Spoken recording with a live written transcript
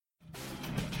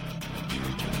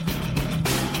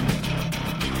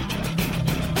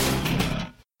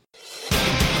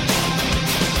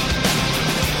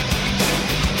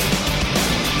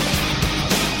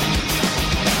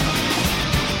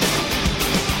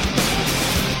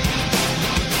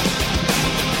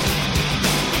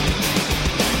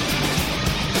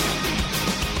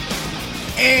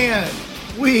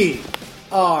We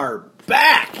are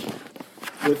back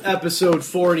with episode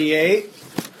 48.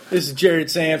 This is Jared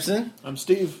Sampson. I'm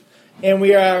Steve. And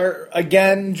we are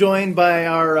again joined by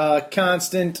our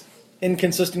constant,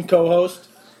 inconsistent co-host,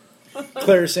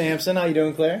 Claire Sampson. How you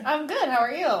doing, Claire? I'm good. How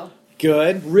are you?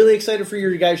 Good. Really excited for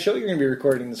your guys' show you're going to be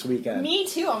recording this weekend. Me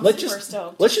too. I'm super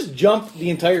stoked. Let's just jump the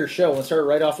entire show and start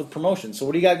right off with promotion. So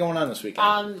what do you got going on this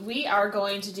weekend? We are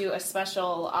going to do a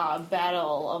special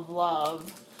Battle of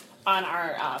Love on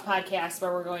our podcast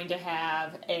where we're going to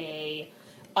have a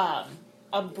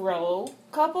bro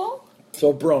couple. So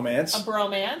a bromance. A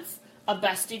bromance. A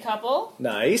bestie couple.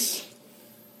 Nice.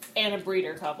 And a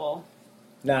breeder couple.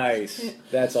 Nice.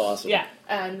 That's awesome. Yeah,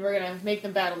 and we're gonna make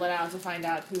them battle it out to find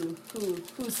out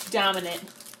who's dominant.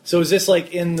 So is this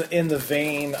like in the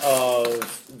vein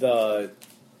of the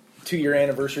 2-year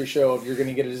anniversary show of You're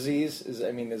Gonna Get a Disease? Is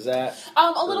that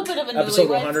a little bit of a episode Newlyweds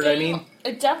 100? game? I mean,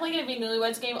 It's definitely gonna be a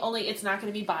Newlyweds game. Only it's not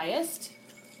gonna be biased.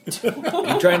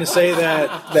 You're trying to say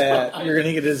that You're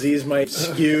Gonna Get a Disease might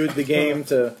skew the game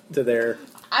to their.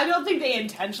 I don't think they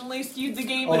intentionally skewed the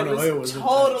game, but it was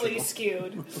totally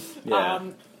skewed.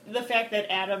 Yeah. The fact that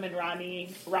Adam and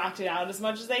Ronnie rocked it out as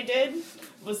much as they did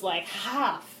was like,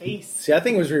 face. See, I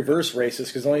think it was reverse racist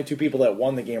because the only 2 people that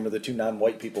won the game were the 2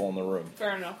 non-white people in the room.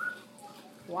 Fair enough.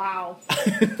 Wow.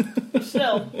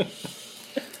 Still,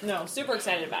 no, super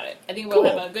excited about it. I think we'll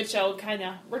have a good show.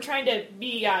 We're trying to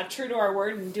be true to our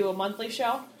word and do a monthly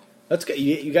show. That's good.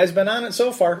 You guys been on it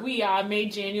so far. We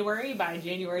made January by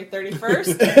January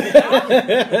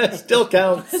 31st. Still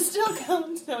counts. Still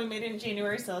counts. So we made it in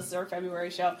January, so this is our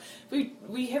February show.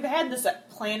 We have had this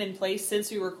plan in place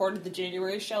since we recorded the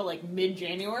January show, like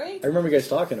mid-January. I remember you guys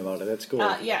talking about it. That's cool.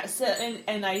 Yeah, so,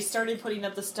 and I started putting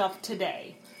up the stuff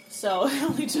today. So it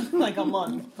only took like a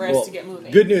month for us to get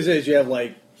moving. Good news is you have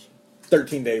like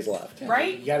 13 days left.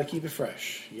 Right? You gotta keep it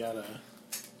fresh.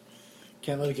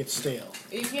 Can't let it get stale.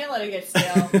 You can't let it get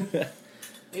stale.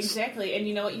 Exactly. And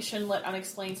you know what? You shouldn't let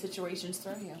unexplained situations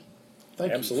throw you.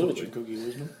 Thank Absolutely. you for cookie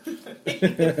wisdom.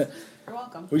 You're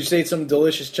welcome. We just ate some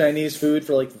delicious Chinese food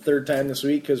for like the 3rd time this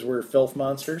week because we're filth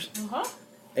monsters. Uh-huh.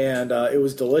 And it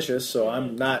was delicious, so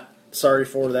I'm not sorry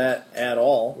for that at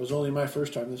all. It was only my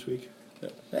first time this week.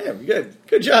 Hey, good.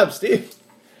 Good job, Steve.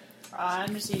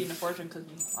 I'm just eating a fortune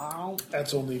cookie. Oh.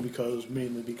 That's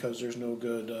mainly because there's no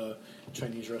good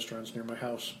Chinese restaurants near my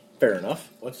house. Fair enough.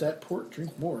 What's that port?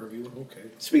 Drink more of you. Okay.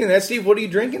 Speaking of that, Steve, what are you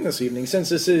drinking this evening? Since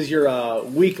this is your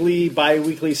weekly,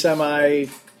 bi-weekly,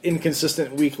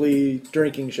 semi-inconsistent weekly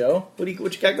drinking show, what you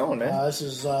got going, man? This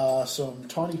is some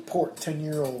tawny port,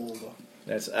 10-year-old.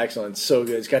 That's excellent. It's so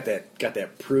good. It's got that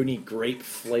pruny grape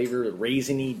flavor,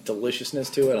 raisiny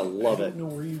deliciousness to it. I love it. I don't know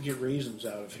where you get raisins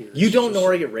out of here. You don't know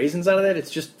where I get raisins out of that?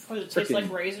 It's just Does it taste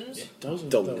like raisins? It doesn't.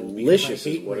 Delicious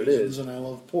is what it is. And I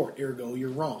love port. Ergo, you're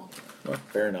wrong. Well,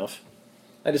 fair enough.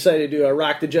 I decided to do a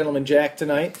Rock the Gentleman Jack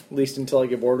tonight, at least until I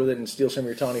get bored with it and steal some of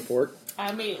your tawny port.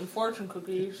 I'm eating fortune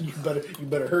cookies. You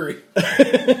better hurry.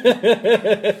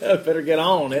 I better get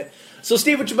on it. So,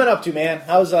 Steve, what you been up to, man?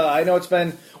 How's I know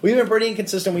we've been pretty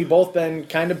inconsistent. We've both been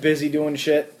kind of busy doing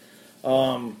shit.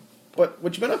 What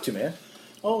you been up to, man?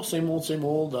 Oh, same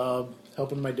old.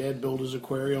 Helping my dad build his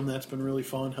aquarium. That's been really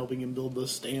fun. Helping him build the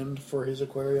stand for his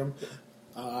aquarium.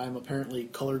 I'm apparently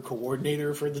color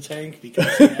coordinator for the tank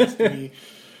because he asked me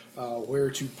where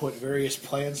to put various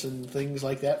plants and things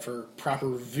like that for proper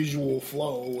visual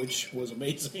flow, which was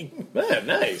amazing. Man,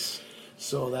 nice.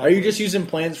 So are you just using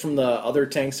plants from the other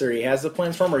tanks that he has the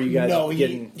plants from, or are you guys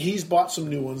getting... he's bought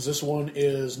some new ones. This one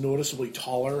is noticeably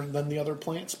taller than the other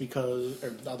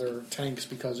other tanks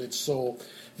because it's so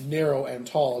narrow and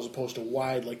tall as opposed to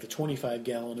wide like the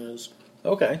 25-gallon is.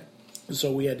 Okay.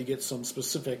 So we had to get some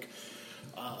specific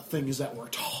things that were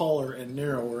taller and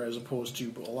narrower as opposed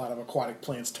to a lot of aquatic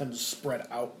plants tend to spread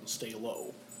out and stay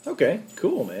low. Okay,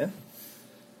 cool, man.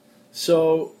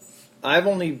 So I've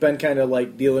only been kind of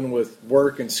like dealing with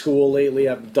work and school lately.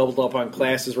 I've doubled up on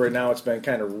classes right now. It's been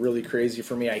kind of really crazy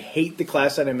for me. I hate the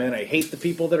class that I'm in. I hate the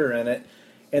people that are in it.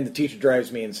 And the teacher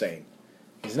drives me insane.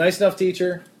 He's a nice enough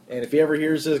teacher. And if he ever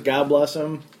hears this, God bless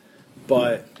him.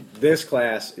 But this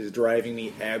class is driving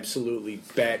me absolutely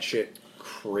batshit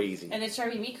crazy. And it's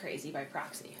driving me crazy by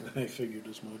proxy. I figured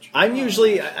as much. I'm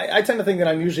usually, I tend to think that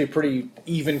I'm usually pretty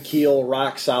even keel,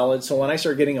 rock solid. So when I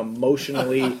start getting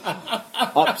emotionally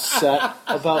upset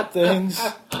about things,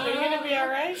 Are you going to be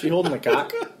alright? she holding the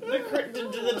cock?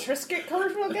 Did the Triscuit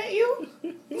commercial get you?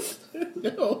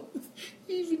 No,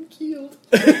 even keeled.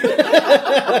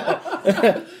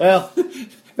 Well,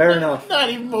 fair enough.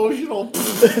 Not emotional.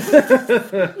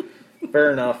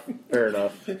 Fair enough.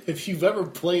 If you've ever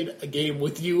played a game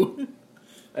with you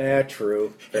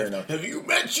True. Fair enough. Have you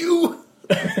met you?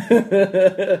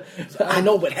 I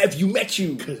know, but have you met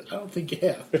you? Because I don't think you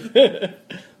have.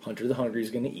 Hunter the Hungry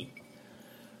is going to eat.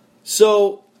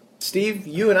 So, Steve,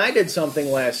 you and I did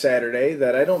something last Saturday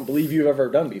that I don't believe you've ever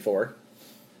done before.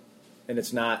 And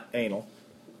it's not anal.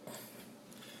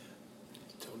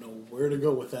 Don't know where to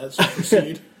go with that, so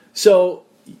proceed. So,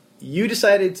 you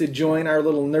decided to join our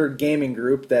little nerd gaming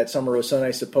group that Summer was so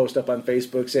nice to post up on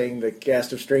Facebook saying the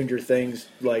cast of Stranger Things,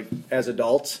 like, as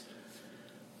adults.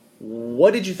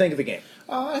 What did you think of the game?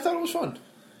 I thought it was fun.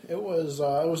 It was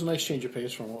a nice change of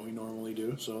pace from what we normally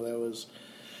do, so that was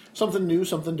something new,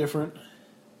 something different.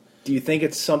 Do you think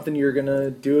it's something you're going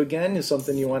to do again? Is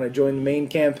something you want to join the main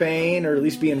campaign, or at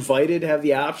least be invited, have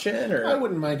the option? Or? I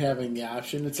wouldn't mind having the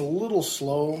option. It's a little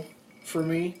slow for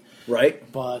me.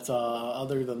 Right. But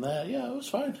other than that, yeah, it was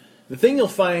fine. The thing you'll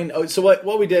find... so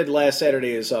what we did last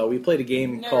Saturday is we played a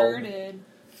game called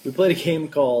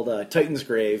Titan's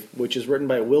Grave, which is written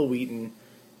by Will Wheaton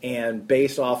and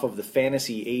based off of the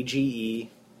Fantasy AGE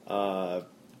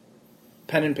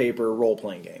pen and paper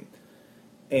role-playing game.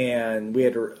 And we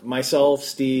had myself,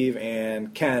 Steve,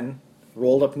 and Ken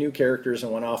rolled up new characters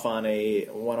and went off on a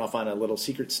little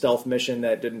secret stealth mission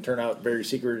that didn't turn out very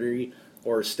secret-y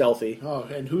or stealthy. Oh,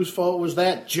 and whose fault was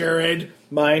that, Jared?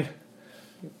 Mine.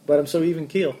 But I'm so even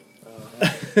keel.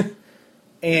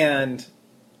 And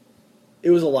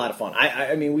it was a lot of fun.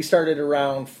 I mean, we started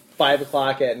around 5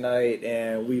 o'clock at night,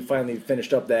 and we finally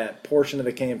finished up that portion of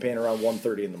the campaign around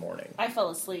 1:30 in the morning. I fell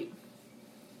asleep.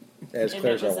 As And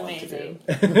Claire's it was I want to amazing.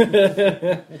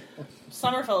 do.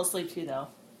 Summer fell asleep too, though.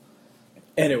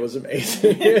 And it was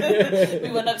amazing.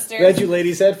 We went upstairs. Glad you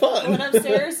ladies had We fun. went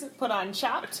upstairs, put on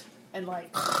Chopped, and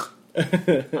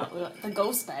the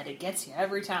ghost bed, it gets you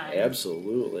every time.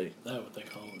 Absolutely. That's what they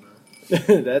call it now.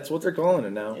 That's what they're calling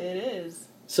it now. It is.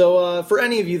 So, for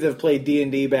any of you that have played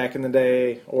D&D back in the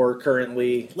day or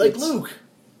currently... Like Luke.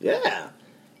 Yeah.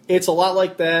 It's a lot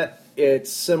like that.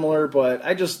 It's similar, but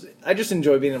I just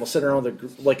enjoy being able to sit around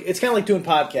with it's kind of like doing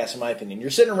podcasts, in my opinion. You're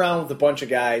sitting around with a bunch of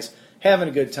guys, having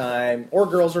a good time, or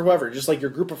girls or whoever, just like your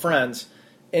group of friends,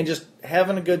 and just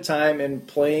having a good time and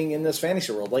playing in this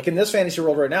fantasy world. Like in this fantasy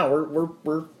world right now,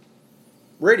 we're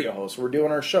radio hosts. We're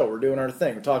doing our show. We're doing our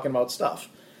thing. We're talking about stuff.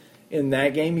 In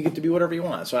that game, you get to be whatever you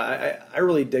want. So I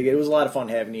really dig it. It was a lot of fun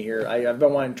having you here. I've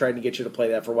been wanting to try to get you to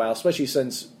play that for a while, especially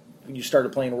since you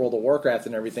started playing World of Warcraft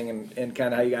and everything, and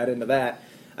kind of how you got into that.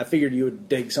 I figured you would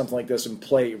dig something like this and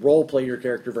role play your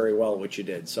character very well, which you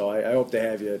did. So I hope to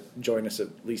have you join us at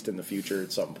least in the future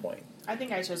at some point. I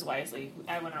think I chose wisely.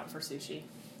 I went out for sushi.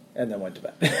 And then went to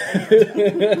bed.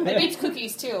 I made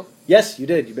cookies, too. Yes, you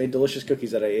did. You made delicious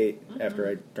cookies that I ate after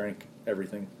I drank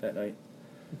everything that night.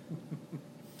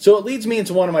 So it leads me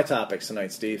into one of my topics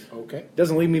tonight, Steve. Okay.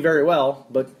 Doesn't lead me very well,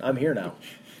 but I'm here now.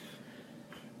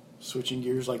 Switching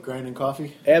gears like grinding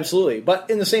coffee? Absolutely. But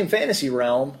in the same fantasy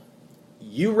realm,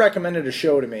 you recommended a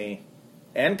show to me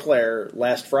and Claire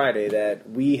last Friday that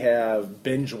we have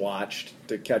binge-watched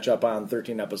to catch up on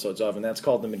 13 episodes of, and that's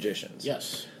called The Magicians.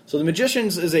 Yes. So The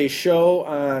Magicians is a show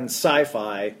on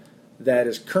Sci-Fi that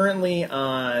is currently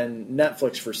on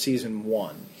Netflix for Season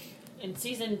 1. And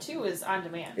Season 2 is on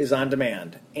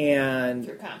demand. And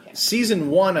Through Comcast.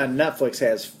 Season 1 on Netflix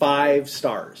has 5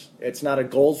 stars. It's not a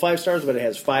gold 5 stars, but it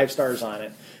has 5 stars on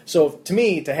it. So to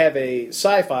me, to have a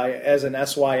Sci-Fi as an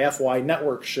SYFY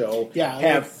network show,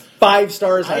 have 5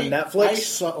 stars on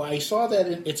Netflix. I saw that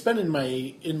it's been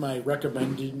in my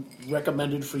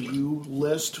recommended for you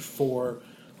list for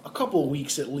a couple of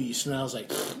weeks at least, and I was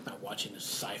like, I'm not watching this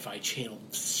Sci-Fi Channel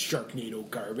Sharknado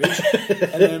garbage.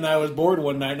 And then I was bored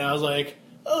one night, and I was like,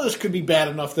 oh, this could be bad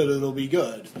enough that it'll be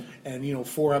good. And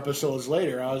 4 episodes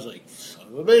later, I was like, son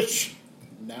of a bitch,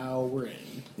 now we're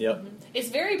in. Yep. Mm-hmm. It's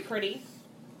very pretty.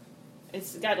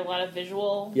 It's got a lot of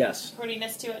visual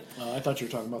prettiness to it. I thought you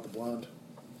were talking about the blonde.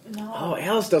 No. Oh,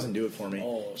 Alice doesn't do it for me.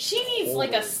 Oh, she needs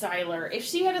like a styler. If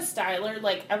she had a styler,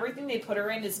 like everything they put her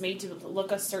in is made to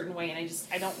look a certain way, and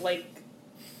I don't like.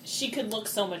 She could look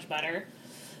so much better,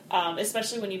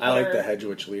 especially when you put her. I like the Hedge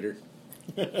Witch leader.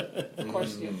 Of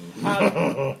course you do.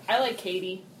 I like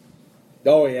Katie.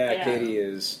 Oh yeah, Katie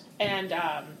is. And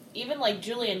even like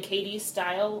Julie and Katie's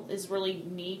style is really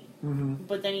neat. Mm-hmm.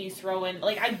 But then you throw in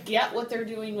I get what they're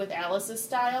doing with Alice's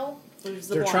style.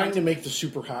 They're trying to make the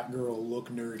super hot girl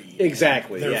look nerdy.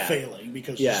 Exactly. They're failing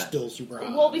because she's still super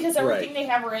hot. Well, because everything they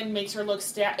have her in makes her look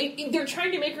they're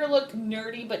trying to make her look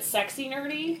nerdy, but sexy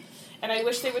nerdy. And I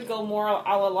wish they would go more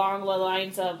all along the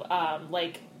lines of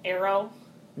Arrow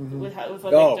with what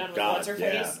they've done with what's her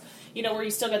face. where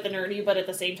you still get the nerdy, but at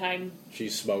the same time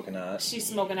She's smoking hot. she's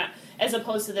smoking out, as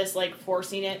opposed to this like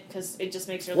forcing it because it just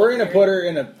makes her. We're look gonna weird. put her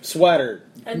in a sweater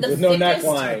And the with no thickest,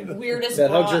 neckline weirdest that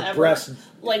bra hugs her ever. breasts.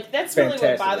 Like that's really what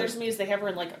fantastically. bothers me is they have her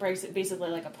in like basically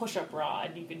like a push-up bra,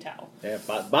 and you can tell. Yeah,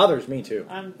 bothers me too.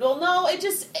 Well, no, it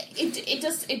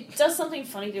does something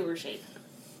funny to her shape.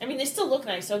 I mean, they still look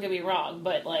nice. Don't get me wrong,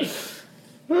 but like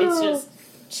it's just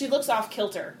she looks off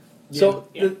kilter. So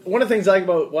Yeah. one of the things I like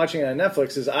about watching it on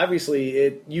Netflix is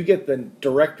obviously you get the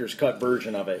director's cut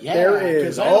version of it. Yeah, There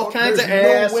is 'cause all kinds of there's no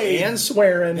ass way and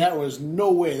swearing. That was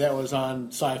no way that was on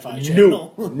Sci-Fi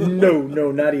Channel.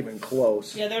 No, not even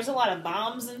close. Yeah, there's a lot of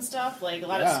bombs and stuff, like a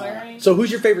lot of Yeah. swearing. So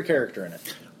who's your favorite character in it?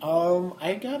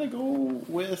 I gotta go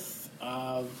with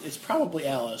it's probably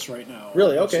Alice right now.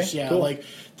 Really? It's Okay, just, yeah, cool. like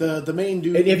the main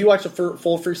dude. Have you watched the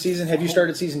full first season? Have you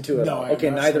started season 2 at No, all? I have Okay,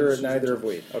 not neither started season have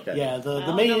we. Okay. Yeah, I the don't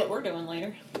know main what we're doing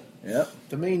later. Yep.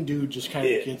 the main dude just kind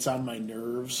Yeah. of gets on my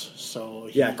nerves. So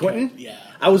Yeah, Quentin? Yeah.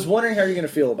 I was wondering how you're going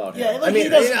to feel about him. Yeah, like, I mean, he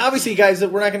doesn't- obviously, guys,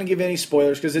 we're not going to give any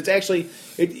spoilers because it's actually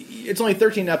it's only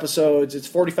 13 episodes. It's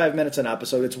 45 minutes an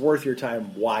episode. It's worth your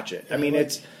time. Watch it. I mean,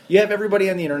 like- you have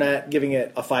everybody on the internet giving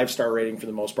it a 5-star rating for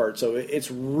the most part, so it's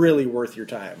really worth your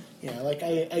time. Yeah, like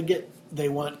I get they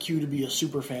want Q to be a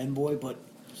super fanboy, but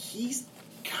he's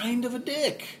kind of a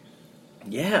dick.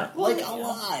 Yeah. Like yeah. a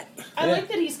lot. I Yeah. like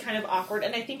that he's kind of awkward,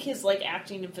 and I think his like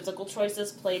acting and physical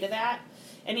choices play to that.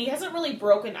 And he hasn't really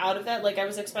broken out of that. Like I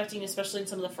was expecting, especially in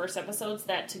some of the first episodes,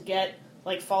 that to get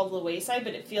like fall to the wayside.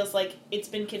 But it feels like it's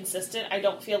been consistent. I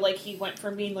don't feel like he went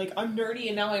from being like I'm nerdy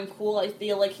and now I'm cool. I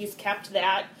feel like he's kept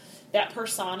that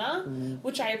persona,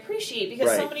 which I appreciate because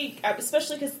Right. so many,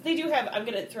 especially because they do have. I'm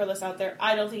gonna throw this out there.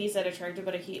 I don't think he's that attractive,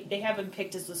 but they have him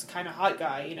picked as this kind of hot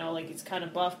guy. Like he's kind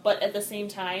of buff, but at the same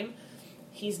time.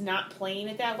 He's not playing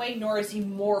it that way, nor is he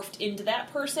morphed into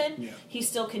that person. Yeah. He's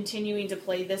still continuing to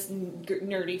play this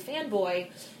nerdy fanboy,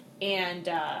 and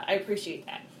I appreciate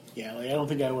that. Yeah, like I don't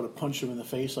think I would have punched him in the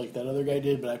face like that other guy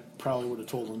did, but I probably would have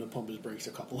told him to pump his brakes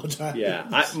a couple of times. Yeah.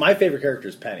 My favorite character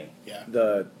is Penny. Yeah.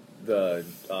 The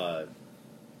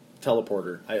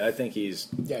teleporter. I think he's...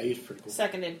 Yeah, he's pretty cool.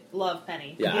 Seconded, love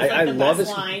Penny. Yeah, He's like I the love best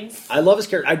his lines. I love his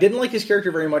character. I didn't like his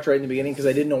character very much right in the beginning because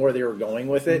I didn't know where they were going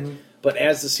with it. But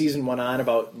as the season went on,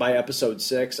 by episode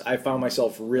 6, I found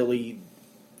myself really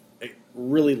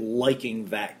liking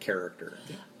that character.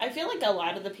 I feel like a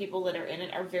lot of the people that are in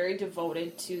it are very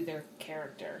devoted to their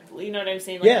character. You know what I'm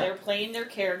saying? Like Yeah. they're playing their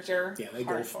character. Yeah, they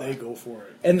hardcore. go for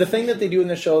it. And the thing that they do in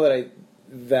the show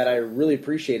that I really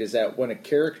appreciate is that when a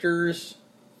character's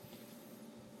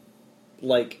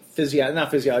like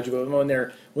not physiology, but when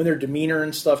their demeanor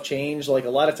and stuff change, like a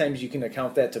lot of times you can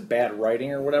account that to bad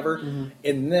writing or whatever.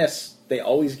 In this, they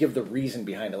always give the reason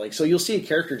behind it. Like so, you'll see a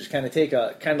character just kind of take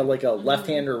a kind of like a left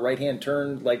hand or right hand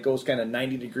turn, like goes kind of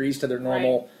 90 degrees to their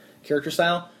normal character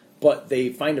style. But they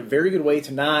find a very good way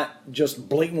to not just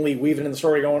blatantly weave it in the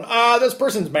story, going, this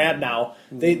person's mad now.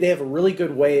 They have a really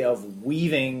good way of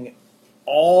weaving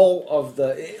all of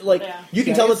the you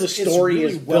can tell that the story it's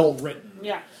really is well built. written.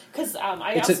 Yeah, because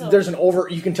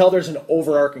you can tell there's an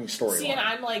overarching story. See, and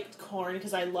I'm like corn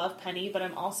because I love Penny, but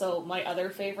I'm also my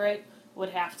other favorite would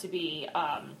have to be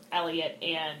Elliot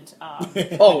and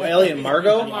Elliot and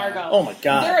Margot. Margot. Oh my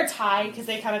god, they're a tie because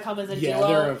they kind of come as a Yeah,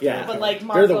 duo. they're But like they're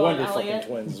Margot the and Wonder fucking Elliot,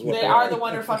 twins. is what they are the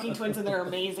Wonder fucking twins, and they're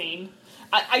amazing.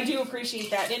 I do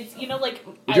appreciate that, and like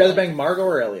Would you rather bang Margot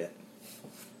or Elliot?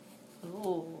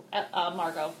 Ooh,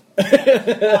 Margot.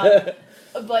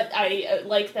 But I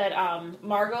like that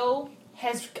Margot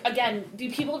has, again,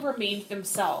 people have remained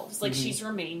themselves. Like, she's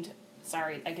remained,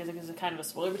 sorry, I guess it's kind of a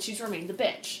spoiler, but she's remained the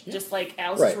bitch. Yeah. Just like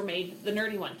Alice has remained the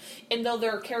nerdy one. And though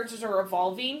their characters are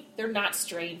evolving, they're not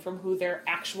straying from who their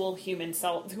actual human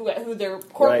self, who their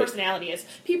core personality is.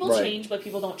 People change, but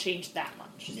people don't change that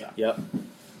much. Yeah. Yep.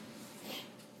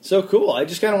 So cool. I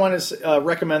just kind of want to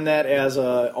recommend that as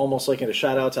almost like a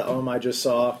shout out to I just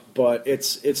saw, but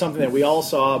it's something that we all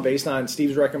saw based on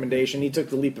Steve's recommendation. He took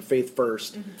the leap of faith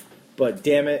first, but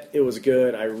damn it, it was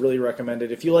good. I really recommend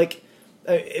it. If you like,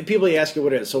 people ask you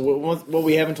what it is. So what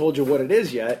we haven't told you what it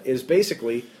is yet is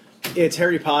basically it's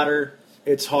Harry Potter,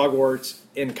 it's Hogwarts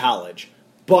in college,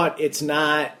 but it's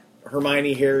not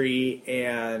Hermione, Harry,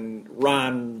 and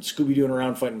Ron Scooby-Dooing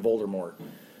around fighting Voldemort.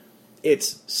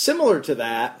 It's similar to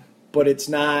that, but it's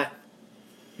not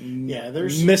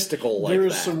there's mystical like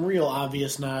there's that. some real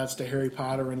obvious nods to Harry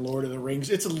Potter and Lord of the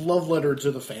Rings. It's a love letter to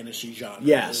the fantasy genre.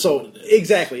 Yeah, is so what it is.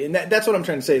 exactly, and that's what I'm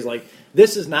trying to say is like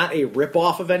this is not a rip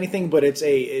off of anything, but it's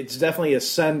definitely a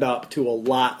send up to a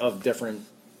lot of different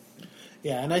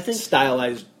Yeah, and I think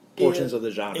stylized portions of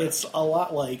the genre. It's a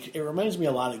lot like, it reminds me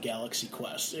a lot of Galaxy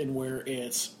Quest, in where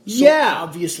it's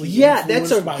obviously that's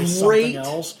a influenced by something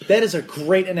else. That is a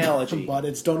great analogy. But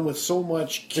it's done with so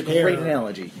much care. It's a great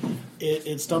analogy.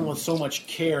 It's done with so much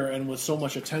care and with so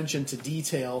much attention to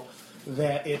detail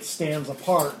that it stands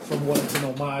apart from what it's an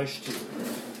homage to.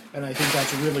 And I think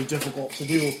that's really difficult to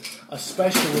do,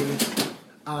 especially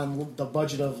on the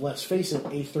budget of, let's face it,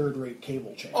 a third-rate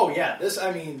cable channel. Oh, yeah.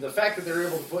 The fact that they're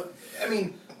able to put...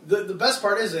 the best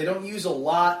part is they don't use a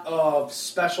lot of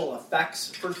special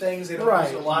effects for things. They don't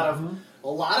use a lot of... A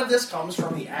lot of this comes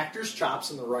from the actor's chops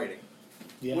and the writing,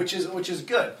 which is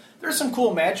good. There's some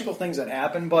cool magical things that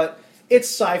happen, but it's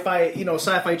sci-fi,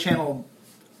 Sci-Fi Channel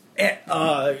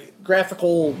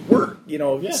graphical work,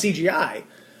 CGI.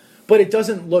 But it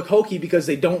doesn't look hokey because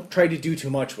they don't try to do too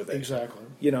much with it. Exactly.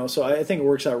 So I think it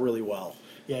works out really well.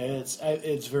 Yeah,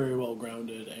 it's very well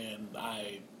grounded, and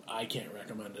I can't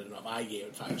recommend it enough. I gave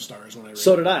it 5 stars when I rated it.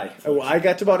 So did I. I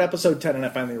got to about episode 10 and I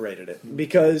finally rated it.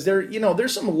 Because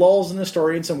there's some lulls in the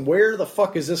story and some where the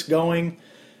fuck is this going?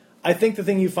 I think the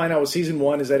thing you find out with season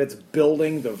 1 is that it's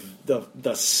building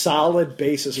the solid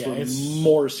basis for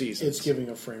more seasons. It's giving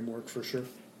a framework for sure.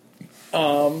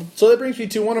 So that brings me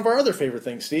to one of our other favorite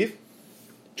things, Steve.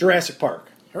 Jurassic Park.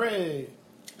 Hooray!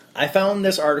 I found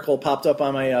this article popped up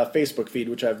on my Facebook feed,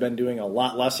 which I've been doing a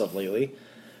lot less of lately.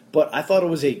 But I thought it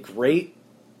was a great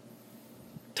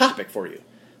topic for you.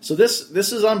 So this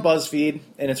is on BuzzFeed,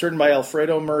 and it's written by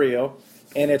Alfredo Murillo,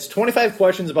 and it's 25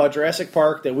 questions about Jurassic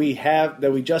Park that we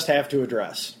just have to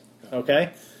address.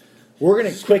 Okay? We're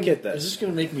going to quick hit this. Is this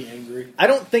going to make me angry? I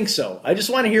don't think so. I just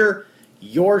want to hear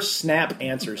your snap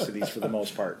answers to these for the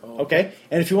most part. Okay?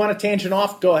 And if you want to tangent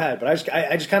off, go ahead. But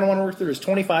I just kind of want to work through. There's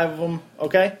 25 of them.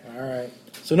 Okay? All right.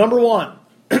 So number 1.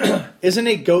 Isn't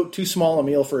a goat too small a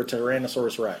meal for a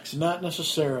Tyrannosaurus Rex? Not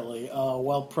necessarily.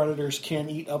 While predators can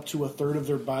eat up to a third of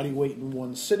their body weight in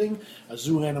one sitting, a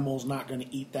zoo animal is not going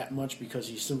to eat that much because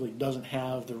he simply doesn't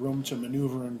have the room to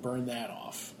maneuver and burn that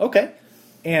off. Okay.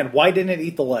 And why didn't it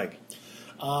eat the leg?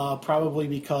 Probably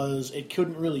because it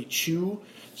couldn't really chew,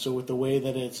 so with the way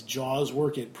that its jaws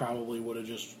work, it probably would have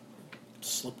just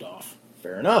slipped off.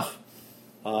 Fair enough.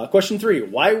 Question 3.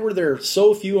 Why were there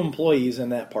so few employees in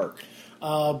that park?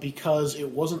 Because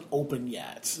it wasn't open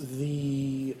yet.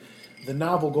 The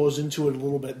novel goes into it a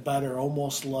little bit better,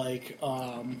 almost like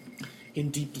in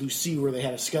Deep Blue Sea, where they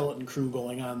had a skeleton crew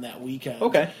going on that weekend.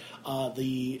 Okay.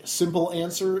 The simple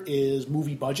answer is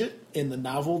movie budget. In the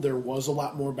novel, there was a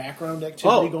lot more background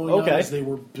activity going on as they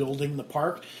were building the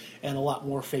park, and a lot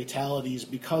more fatalities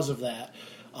because of that.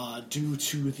 Due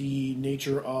to the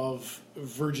nature of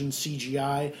Virgin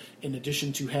CGI, in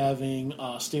addition to having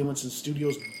Stamlinson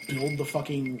Studios build the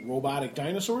fucking robotic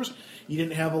dinosaurs, you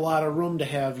didn't have a lot of room to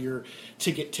have your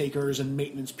ticket takers and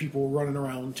maintenance people running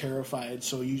around terrified,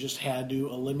 so you just had to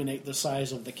eliminate the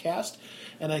size of the cast,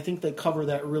 and I think they cover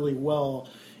that really well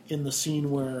in the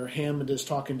scene where Hammond is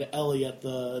talking to Ellie at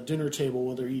the dinner table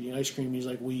when they're eating ice cream. He's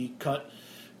like, we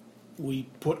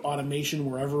put automation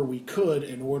wherever we could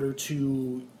in order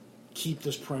to keep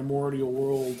this primordial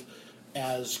world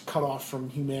as cut off from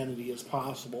humanity as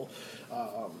possible.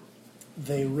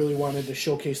 They really wanted to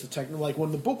showcase the technology. Like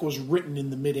when the book was written in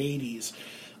the mid-'80s,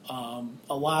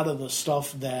 a lot of the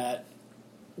stuff that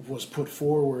was put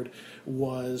forward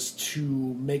was to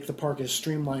make the park as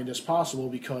streamlined as possible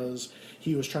because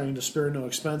he was trying to spare no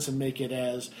expense and make it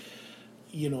as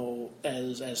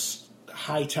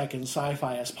high-tech and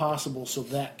sci-fi as possible, so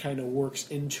that kind of works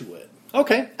into it.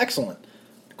 Okay, excellent.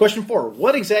 Question 4.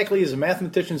 What exactly is a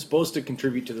mathematician supposed to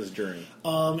contribute to this journey?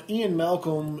 Ian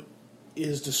Malcolm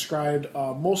is described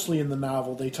mostly in the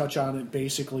novel. They touch on it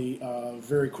basically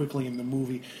very quickly in the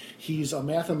movie. He's a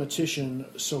mathematician,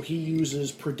 so he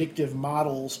uses predictive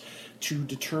models to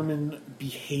determine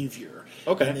behavior.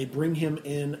 Okay. And they bring him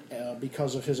in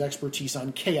because of his expertise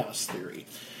on chaos theory.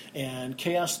 And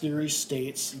chaos theory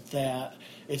states that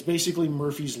it's basically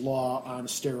Murphy's Law on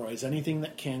steroids. Anything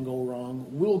that can go wrong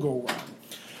will go wrong.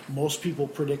 Most people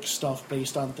predict stuff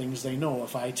based on things they know.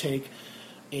 If I take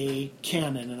a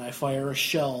cannon and I fire a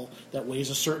shell that weighs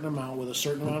a certain amount with a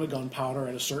certain amount of gunpowder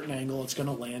at a certain angle, it's going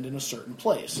to land in a certain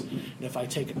place. And if I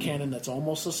take a cannon that's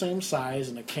almost the same size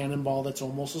and a cannonball that's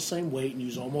almost the same weight and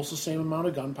use almost the same amount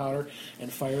of gunpowder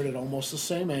and fire it at almost the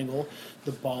same angle,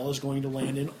 the ball is going to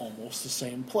land in almost the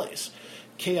same place.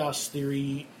 Chaos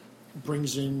theory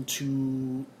brings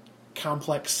into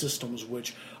complex systems,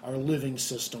 which are living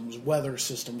systems, weather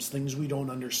systems, things we don't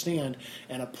understand,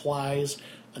 and applies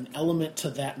an element to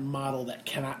that model that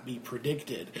cannot be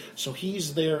predicted. So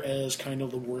he's there as kind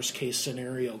of the worst case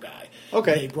scenario guy.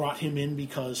 Okay. They brought him in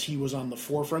because he was on the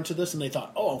forefront of this, and they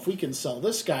thought, oh, if we can sell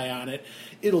this guy on it,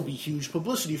 it'll be huge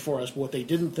publicity for us. But what they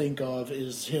didn't think of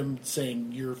is him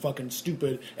saying, you're fucking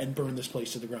stupid, and burn this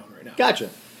place to the ground right now. Gotcha.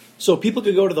 So people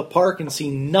could go to the park and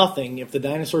see nothing if the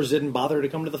dinosaurs didn't bother to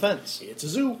come to the fence. It's a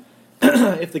zoo.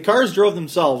 If the cars drove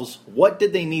themselves, what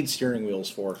did they need steering wheels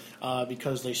for?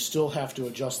 Because they still have to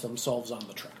adjust themselves on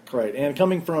the track. Right, and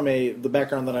coming from the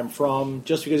background that I'm from,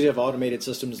 just because you have automated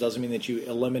systems doesn't mean that you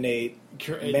eliminate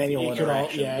manual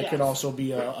interaction. It could also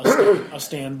be a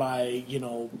standby,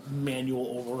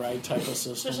 manual override type of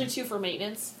system. Especially, too, for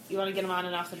maintenance. You want to get them on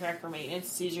and off the track for maintenance.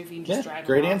 It's easier if you can just drive them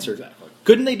great off. answer. Exactly.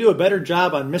 Couldn't they do a better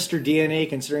job on Mr. DNA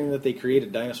considering that they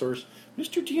created dinosaurs?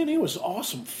 Mr. DNA was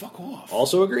awesome. Fuck off.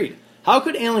 Also agreed. How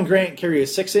could Alan Grant carry a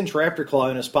 6-inch raptor claw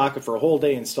in his pocket for a whole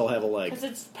day and still have a leg? Because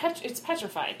it's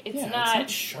petrified. It's It's not not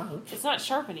sharp. It's not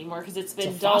sharp anymore because it's been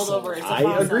It's a dulled fossil. over. It's a I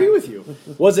fossil. agree with you.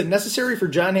 Was it necessary for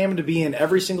John Hammond to be in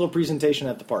every single presentation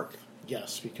at the park?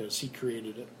 Yes, because he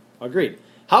created it. Agreed.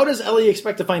 How does Ellie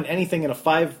expect to find anything in a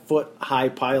 5-foot-high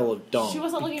pile of dung? She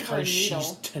wasn't looking for a Because needle.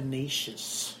 she's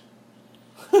tenacious.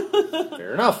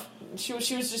 Fair enough. She was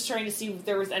just trying to see if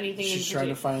there was anything. She's in trying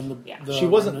to particular. find the. Yeah. the She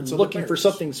wasn't remnants of the looking for bears.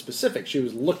 something specific. She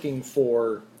was looking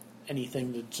for...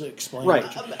 anything to explain Right.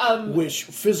 it. Which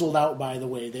fizzled out, by the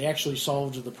way. They actually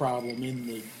solved the problem in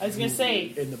the. I was going to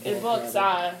say in the it book. looks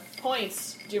rather.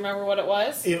 points. Do you remember what it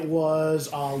was? It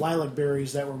was lilac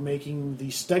berries that were making the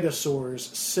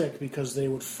stegosaurs sick because they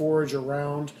would forage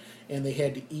around and they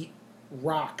had to eat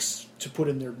rocks to put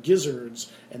in their gizzards,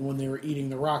 and when they were eating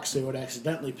the rocks they would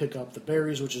accidentally pick up the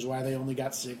berries, which is why they only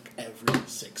got sick every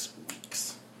 6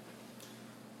 weeks.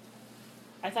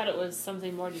 I thought it was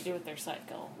something more to do with their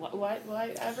cycle.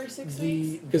 Why every 6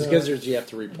 weeks? Because gizzards you have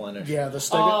to replenish. Yeah, the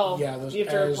you have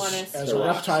to replenish as the a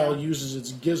rocks, reptile yeah. uses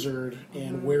its gizzard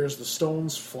and wears the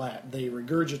stones flat, they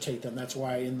regurgitate them. That's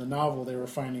why in the novel they were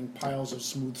finding piles of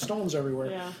smooth stones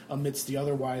everywhere amidst the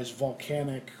otherwise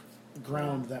volcanic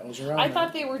ground that was around. I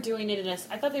thought they were doing it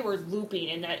I thought they were looping,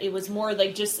 and that it was more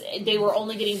like just they were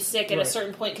only getting sick at a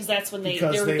certain point because that's when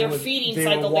their feeding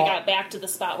cycle they got back to the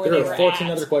spot where they were 14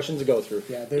 at. other questions to go through.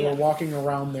 Yeah, they were walking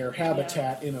around their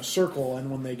habitat in a circle,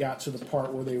 and when they got to the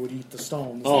part where they would eat the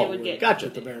stones, Oh, they would get gotcha.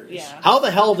 the berries. Yeah. How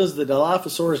the hell does the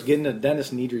Dilophosaurus get into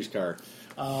Dennis Nedry's car?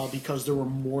 Because there were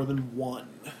more than one.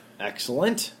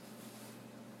 Excellent.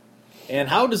 And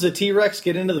how does the T-Rex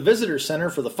get into the visitor center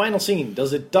for the final scene?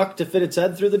 Does it duck to fit its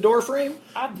head through the door frame?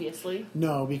 Obviously.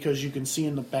 No, because you can see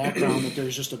in the background that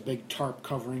there's just a big tarp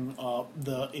covering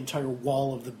the entire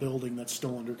wall of the building that's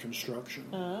still under construction.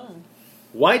 Oh.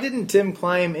 Why didn't Tim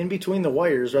climb in between the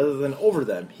wires rather than over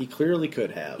them? He clearly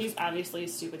could have. He's obviously a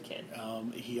stupid kid.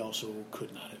 He also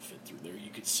could not have fit through there.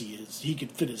 You could see he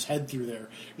could fit his head through there.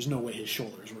 There's no way his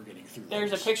shoulders were getting through there.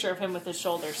 There's a picture of him with his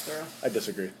shoulders through. I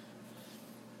disagree.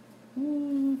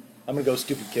 I'm going to go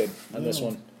stupid kid on this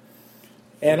one.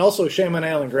 And also shame on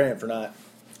Alan Grant for not,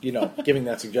 giving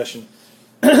that suggestion.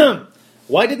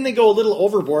 Why didn't they go a little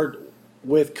overboard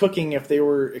with cooking if they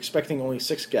were expecting only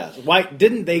 6 guests? Why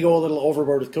didn't they go a little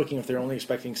overboard with cooking if they're only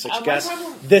expecting 6 guests?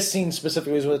 This scene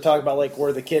specifically is what they talk about, like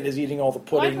where the kid is eating all the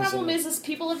puddings. My problem is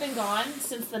people have been gone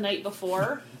since the night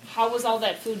before. How was all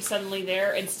that food suddenly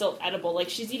there and still edible? Like,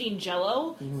 she's eating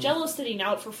Jell-O. Jell-O's sitting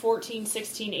out for 14,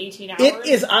 16, 18 hours. It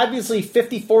is obviously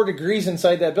 54 degrees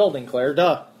inside that building, Claire.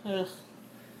 Duh. Ugh.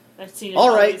 That scene All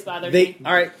always bothered me.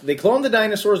 They cloned the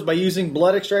dinosaurs by using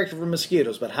blood extracted from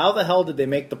mosquitoes, but how the hell did they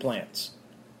make the plants?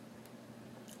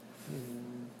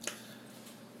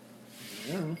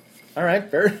 Yeah. All right,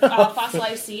 fair enough.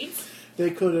 Fossilized seeds.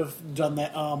 They could have done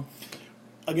that.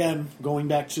 Again, going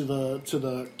back to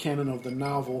the canon of the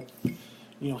novel,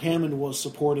 Hammond was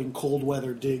supporting cold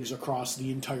weather digs across the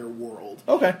entire world.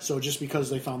 Okay. So just because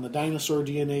they found the dinosaur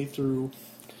DNA through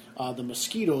the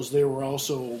mosquitoes, they were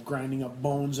also grinding up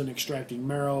bones and extracting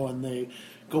marrow, and they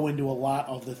go into a lot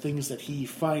of the things that he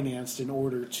financed in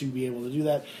order to be able to do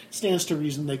that. Stands to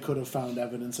reason they could have found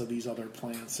evidence of these other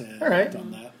plants and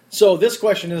done that. So this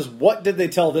question is, what did they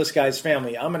tell this guy's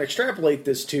family? I'm going to extrapolate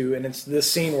this to, and it's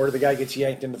this scene where the guy gets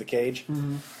yanked into the cage.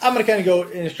 I'm going to kind of go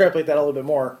and extrapolate that a little bit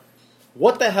more.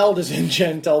 What the hell does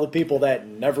InGen tell the people that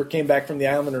never came back from the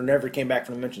island or never came back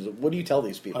from the missions? What do you tell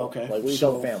these people? Okay. What do you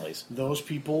tell the families? Those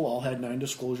people all had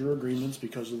non-disclosure agreements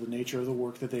because of the nature of the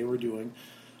work that they were doing.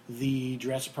 The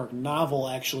Jurassic Park novel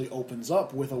actually opens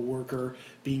up with a worker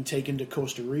being taken to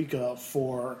Costa Rica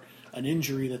for an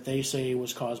injury that they say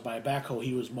was caused by a backhoe.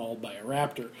 He was mauled by a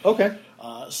raptor. Okay.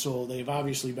 So they've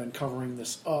obviously been covering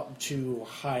this up to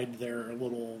hide their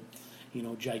little,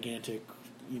 gigantic,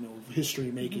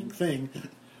 history-making thing.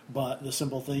 But the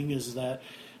simple thing is that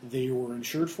they were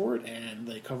insured for it, and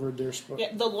they covered their...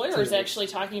 The lawyer is actually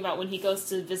talking about when he goes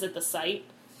to visit the site,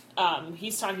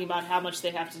 he's talking about how much they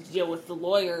have to deal with the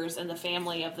lawyers and the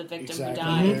family of the victim who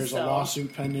died. There's a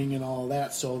lawsuit pending and all of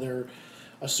that, so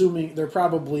they're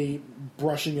probably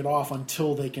brushing it off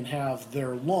until they can have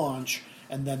their launch,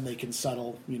 and then they can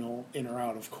settle, in or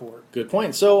out of court. Good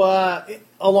point. So,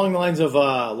 along the lines of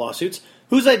lawsuits,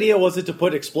 whose idea was it to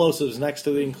put explosives next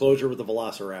to the enclosure with the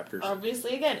velociraptors?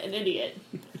 Obviously, again, an idiot.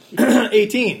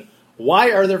 18.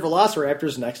 Why are there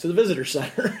velociraptors next to the visitor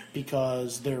center?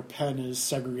 Because their pen is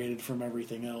segregated from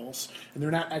everything else. And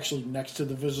they're not actually next to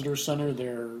the visitor center.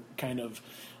 They're kind of,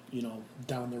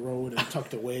 down the road and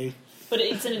tucked away. But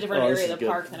it's in a different area of the good.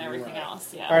 park than everything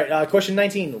else, yeah. All right, question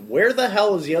 19. Where the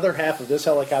hell is the other half of this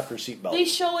helicopter seatbelt? They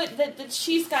show it that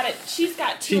she's got it. She's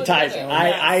got two. She ties it.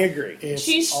 I agree.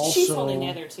 She's holding the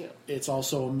other two. It's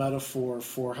also a metaphor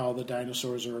for how the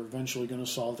dinosaurs are eventually going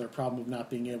to solve their problem of not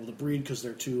being able to breed because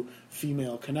they're two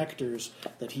female connectors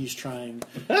that he's trying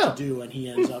to do, and he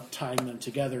ends up tying them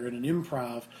together in an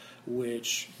improv,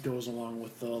 which goes along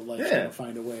with the life's going to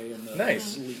find a way and the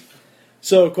leap.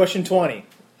 So, question 20.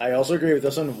 I also agree with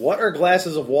this one. What are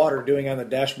glasses of water doing on the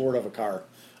dashboard of a car?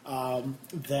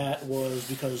 That was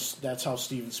because that's how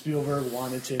Steven Spielberg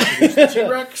wanted to introduce the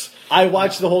T-Rex. I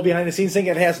watched the whole behind-the-scenes thing.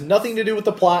 It has nothing to do with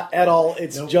the plot at all.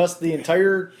 It's just the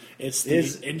entire... It's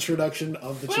his introduction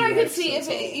of the T-Rex. Well, I could see if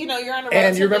you're on a...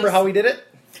 And you remember how he did it?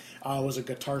 It was a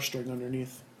guitar string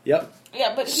underneath. Yep.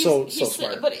 Yeah, but he's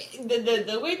smart. But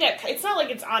the way that it's not like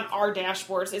it's on our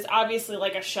dashboards. It's obviously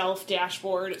like a shelf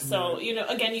dashboard. So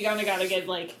again, you gotta get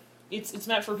like it's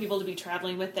meant for people to be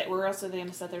traveling with. That where else are they going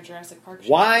to set their Jurassic Park?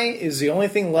 Why is the only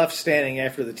thing left standing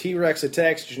after the T-Rex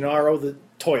attacks Gennaro the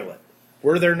toilet?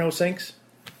 Were there no sinks?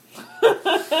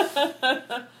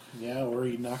 Yeah, or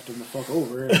he knocked him the fuck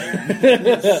over.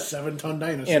 7-ton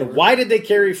dinosaur. And why did they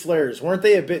carry flares? Weren't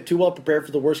they a bit too well prepared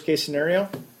for the worst case scenario?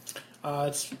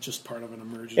 It's just part of an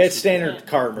emergency. It's standard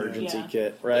car emergency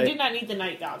kit, right? They did not need the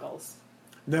night goggles.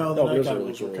 No, the night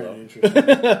goggles were kind of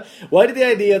interesting. Why did the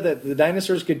idea that the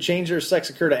dinosaurs could change their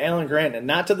sex occur to Alan Grant and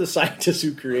not to the scientists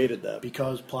who created them?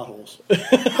 Because plot holes.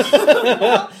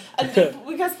 Because plot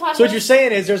holes. So what you're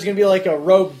saying is there's going to be like a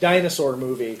rogue dinosaur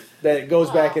movie that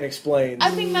goes back and explains. I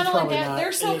think not only that, not.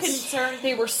 they're so concerned.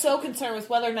 They were so concerned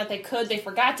with whether or not they could. They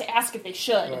forgot to ask if they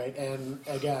should. Right, and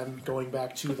again, going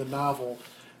back to the novel,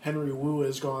 Henry Wu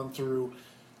has gone through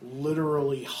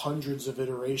literally hundreds of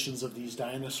iterations of these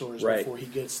dinosaurs before he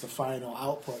gets the final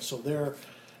output. So they're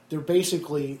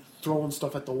basically throwing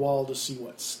stuff at the wall to see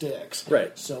what sticks.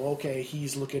 Right. So okay,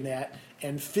 he's looking at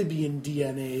amphibian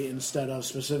DNA instead of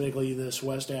specifically this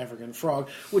West African frog,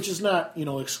 which is not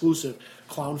exclusive.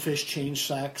 Clownfish change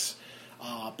sex.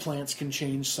 Plants can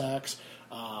change sex.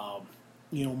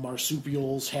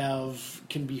 Marsupials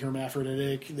can be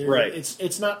hermaphroditic.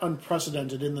 It's not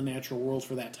unprecedented in the natural world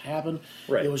for that to happen.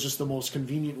 Right. It was just the most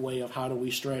convenient way of how do we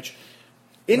stretch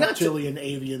reptilian,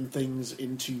 avian things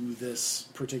into this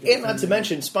particular. And not to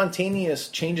mention, spontaneous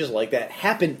changes like that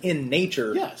happen in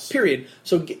nature. Yes. Period.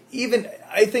 So even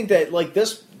I think that like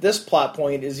this plot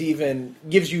point is even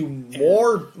gives you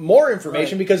more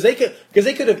information because they could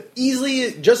have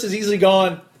just as easily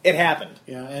gone. It happened.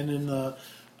 Yeah, and in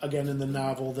the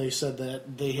novel, they said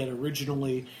that they had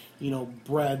originally,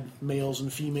 bred males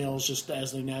and females just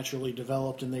as they naturally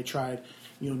developed, and they tried,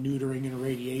 neutering and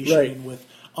irradiation. Right. And with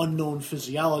unknown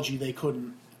physiology, they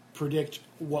couldn't predict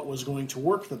what was going to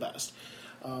work the best.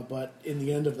 But in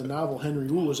the end of the novel, Henry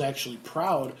Wu was actually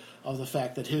proud of the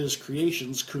fact that his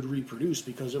creations could reproduce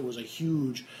because it was a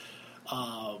huge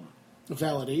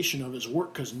validation of his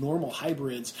work because normal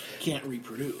hybrids can't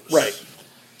reproduce. Right.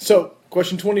 So,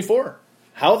 question 24.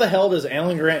 How the hell does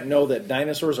Alan Grant know that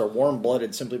dinosaurs are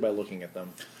warm-blooded simply by looking at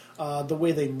them? The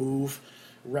way they move.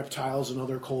 Reptiles and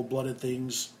other cold-blooded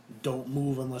things don't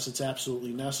move unless it's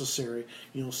absolutely necessary.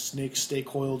 Snakes stay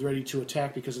coiled ready to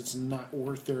attack because it's not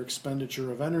worth their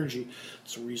expenditure of energy.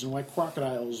 It's the reason why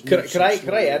crocodiles move. Could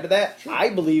I add to that? Sure. I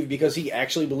believe because he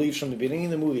actually believes from the beginning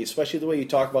of the movie, especially the way you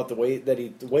talk about the way that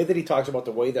he talks about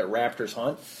the way that raptors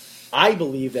hunt. I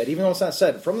believe that even though it's not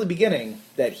said from the beginning,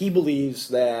 that he believes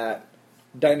that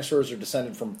dinosaurs are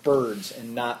descended from birds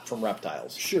and not from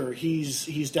reptiles. Sure,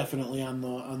 he's definitely on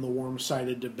the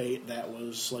warm-sided debate. That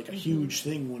was like a huge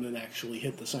thing when it actually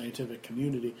hit the scientific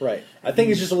community. Right. I think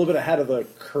he's just a little bit ahead of the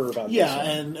curve on this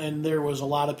one. and there was a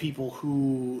lot of people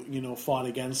who fought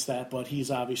against that, but he's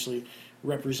obviously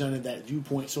represented that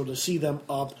viewpoint. So to see them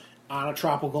up on a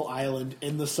tropical island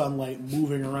in the sunlight,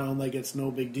 moving around like it's no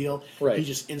big deal, right. He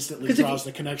just instantly draws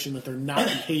the connection that they're not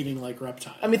behaving like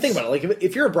reptiles. I mean, think about it. Like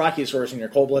if you're a brachiosaurus and you're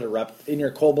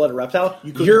a cold-blooded reptile,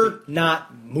 you're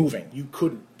not moving. You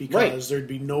couldn't, because there'd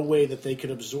be no way that they could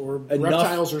absorb. Enough.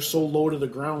 Reptiles are so low to the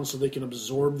ground, so they can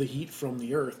absorb the heat from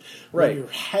the earth. Right. When your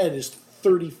head is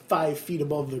 35 feet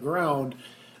above the ground,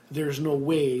 there's no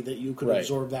way that you could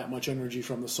absorb that much energy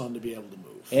from the sun to be able to move.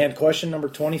 And question number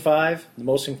 25, the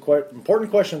most important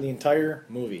question of the entire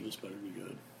movie. This better be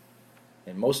good.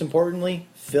 And most importantly,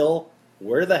 Phil,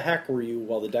 where the heck were you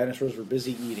while the dinosaurs were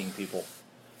busy eating people?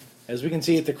 As we can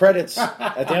see at the credits at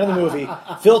the end of the movie,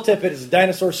 Phil Tippett is a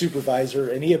dinosaur supervisor,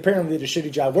 and he apparently did a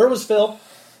shitty job. Where was Phil?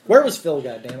 Where was Phil,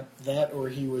 goddammit? That, or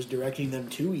he was directing them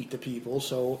to eat the people.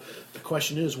 So the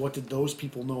question is, what did those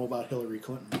people know about Hillary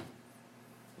Clinton?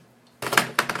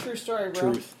 True story,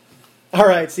 bro. Truth. All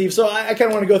right, Steve. So I kind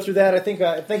of want to go through that. I think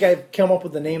I've come up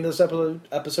with the name of this episode.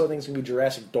 I think it's going to be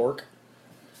Jurassic Dork.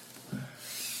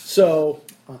 So,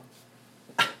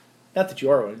 not that you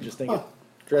are one, just think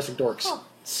Jurassic Dorks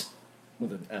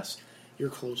with an S. You're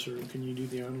closer. Can you do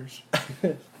the honors?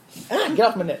 Get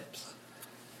off my nips.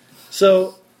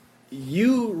 So,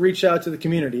 you reached out to the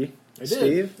community,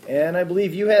 Steve, and I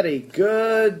believe you had a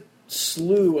good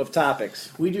slew of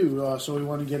topics. We do, so we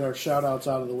want to get our shout-outs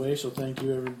out of the way, so thank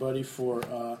you, everybody,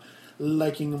 for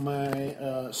liking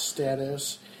my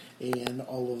status and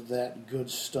all of that good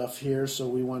stuff here. So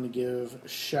we want to give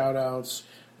shout-outs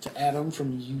to Adam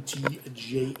from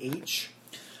UTJH,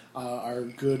 our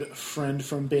good friend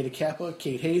from Beta Kappa,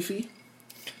 Kate Hafey,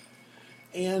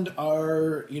 and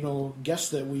our,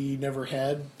 guest that we never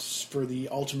had for the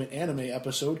Ultimate Anime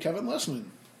episode, Kevin Lessman.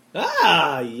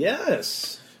 Ah,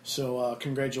 yes. So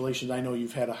congratulations. I know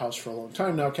you've had a house for a long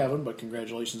time now, Kevin, but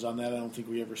congratulations on that. I don't think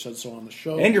we ever said so on the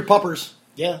show. And your puppers.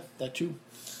 Yeah, that too.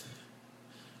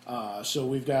 So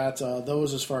we've got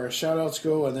those as far as shout-outs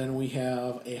go, and then we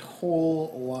have a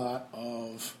whole lot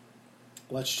of,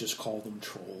 let's just call them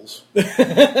trolls.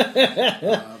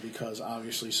 Because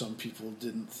obviously some people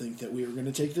didn't think that we were going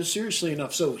to take this seriously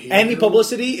enough. So any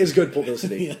publicity is good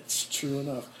publicity. That's true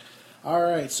enough. All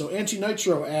right, so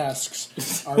Anti-Nitro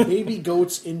asks, are baby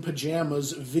goats in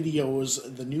pajamas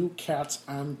videos the new cats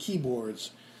on keyboards?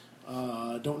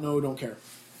 Don't know, don't care.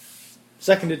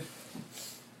 Seconded.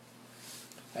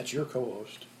 That's your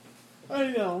co-host.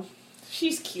 I know.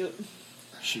 She's cute.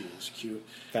 She is cute.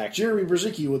 Fact. Jeremy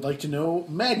Brzezicki would like to know,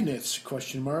 magnets, ?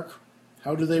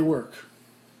 How do they work?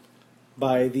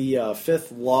 By the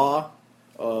fifth law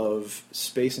of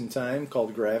space and time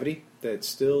called gravity. That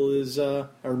still is, or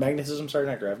magnetism, sorry,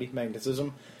 not gravity,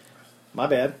 magnetism. My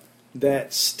bad.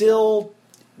 That still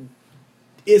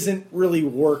isn't really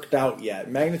worked out yet.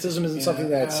 Magnetism isn't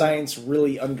something that science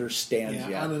really understands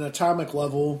yet. On an atomic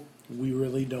level, we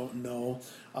really don't know.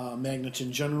 Magnets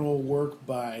in general work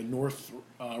by north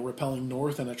repelling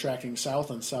north and attracting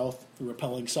south, and south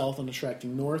repelling south and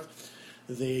attracting north.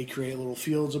 They create little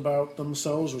fields about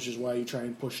themselves, which is why you try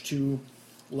and push two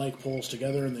like poles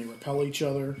together and they repel each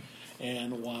other.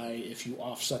 And why, if you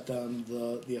offset them,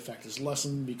 the effect is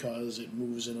lessened because it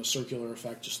moves in a circular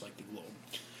effect, just like the globe.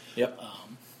 Yep.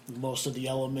 Most of the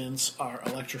elements are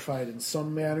electrified in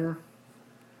some manner,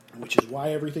 which is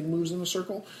why everything moves in a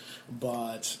circle.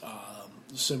 But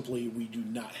simply, we do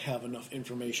not have enough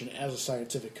information as a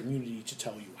scientific community to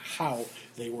tell you how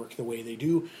they work the way they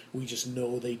do. We just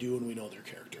know they do, and we know their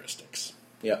characteristics.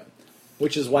 Yep.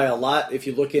 Which is why a lot, if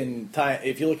you look in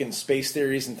space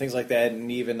theories and things like that,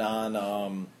 and even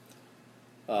on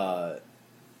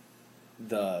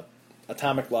the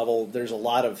atomic level, there's a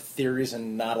lot of theories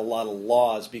and not a lot of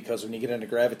laws, because when you get into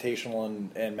gravitational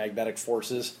and magnetic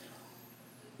forces,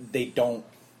 they don't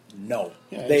know.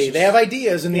 Yeah, they have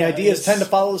ideas, and the ideas tend to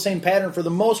follow the same pattern for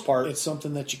the most part. It's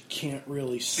something that you can't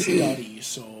really study,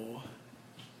 So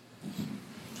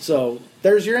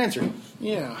there's your answer.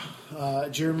 Yeah.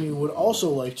 Jeremy would also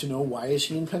like to know, why is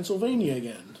he in Pennsylvania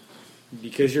again?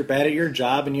 Because you're bad at your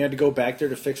job and you had to go back there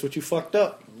to fix what you fucked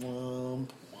up.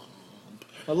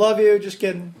 I love you, just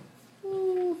kidding.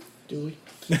 Do we?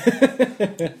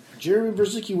 Jeremy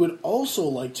Brzezicki would also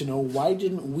like to know, why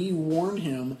didn't we warn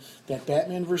him that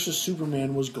Batman vs.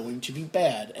 Superman was going to be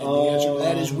bad? And the answer to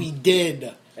that is we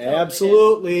did.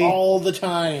 Absolutely. All the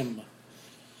time.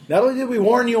 Not only did we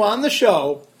warn you on the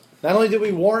show, Not only did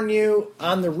we warn you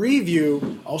on the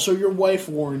review, Also, your wife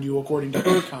warned you, according to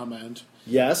her comment.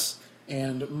 yes.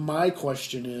 And my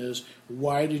question is,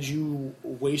 why did you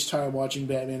waste time watching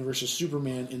Batman vs.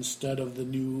 Superman instead of the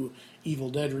new Evil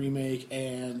Dead remake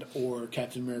and or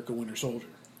Captain America Winter Soldier?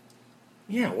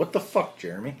 Yeah, what the fuck,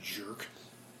 Jeremy? Jerk.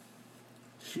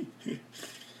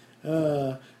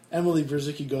 Emily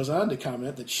Brzezicki goes on to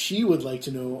comment that she would like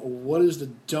to know what is the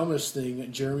dumbest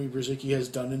thing Jeremy Brzezicki has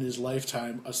done in his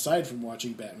lifetime aside from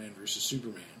watching Batman vs.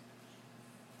 Superman.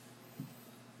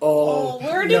 Oh,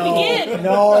 where to begin?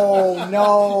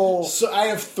 No. So I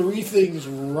have 3 things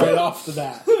right off the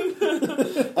bat.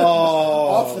 Oh,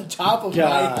 Off the top of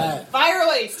God. my head. Fire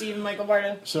away, Stephen Michael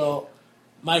Barta. So,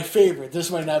 my favorite,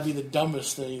 this might not be the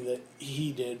dumbest thing that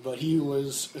he did, but he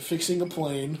was fixing a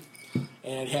plane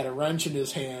and had a wrench in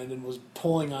his hand and was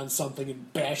pulling on something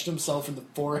and bashed himself in the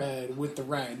forehead with the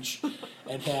wrench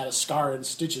and had a scar and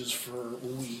stitches for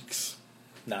weeks.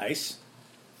 Nice.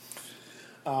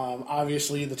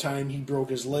 Obviously, the time he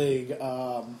broke his leg,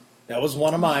 That was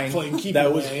one of mine. Playing keep that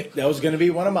away. was going to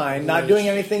be one of mine. Not doing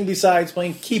anything besides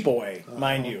playing keep away,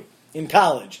 mind you, in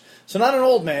college. So not an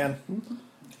old man,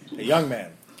 a young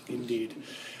man. indeed.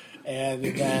 And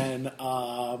then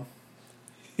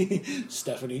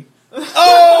Stephanie.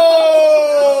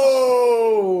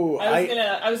 Oh!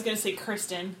 I was gonna say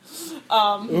Kristen,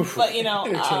 but you know,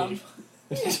 Entertaining.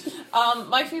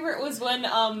 my favorite was when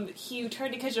he tried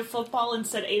to catch a football and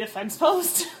said ate a fence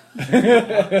post.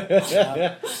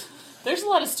 There's a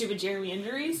lot of stupid Jeremy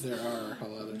injuries. There are a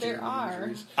lot of There Jeremy are.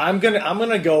 injuries. I'm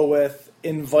gonna go with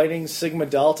inviting Sigma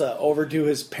Delta over to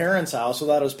his parents' house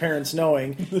without his parents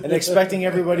knowing, and expecting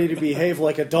everybody to behave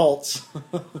like adults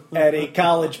at a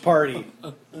college party,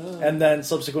 and then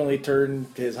subsequently turn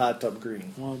his hot tub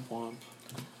green. Womp womp.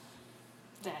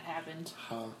 That happened.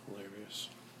 Hilarious.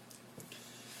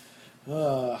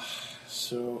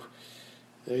 So,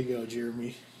 there you go,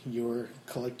 Jeremy. Your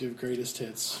collective greatest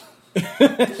hits.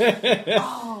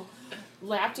 Oh,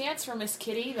 lap dance for Miss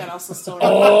Kitty. That also still. Oh I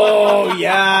don't know if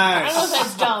yes!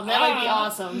 that's dumb. That might be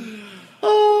awesome.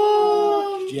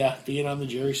 Yeah, being on the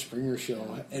Jerry Springer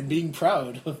Show. And being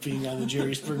proud of being on the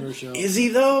Jerry Springer Show. Is he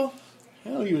though?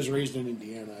 Well, he was raised in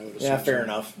Indiana, I would assume. Yeah, fair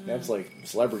enough. That's like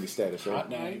celebrity status, right? Hot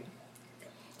night.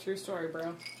 True story,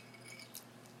 bro.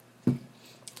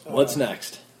 What's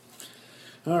next?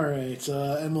 All right.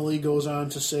 Emily goes on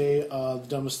to say the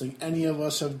dumbest thing any of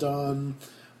us have done,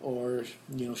 or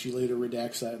she later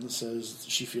redacts that and says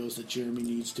she feels that Jeremy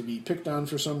needs to be picked on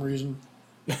for some reason.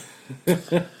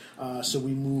 So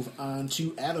we move on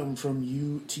to Adam from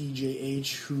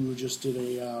UTJH, who just did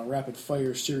a rapid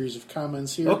fire series of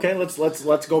comments here. Okay,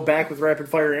 let's go back with rapid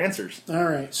fire answers. All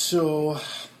right. So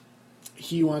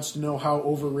he wants to know how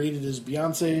overrated is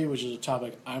Beyonce, which is a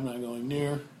topic I'm not going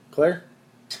near. Claire?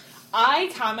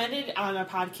 I commented on a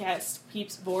podcast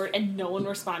Peeps board, and no one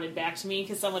responded back to me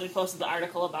because someone had posted the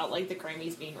article about like the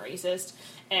Grammys being racist,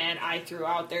 and I threw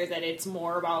out there that it's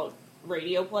more about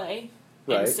radio play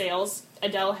and Right. sales.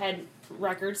 Adele had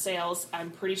record sales.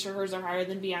 I'm pretty sure hers are higher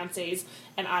than Beyonce's,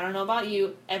 and I don't know about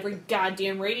you, every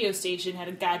goddamn radio station had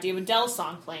a goddamn Adele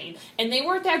song playing, and they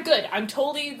weren't that good. I'm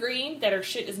totally agreeing that her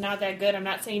shit is not that good. I'm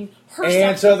not saying her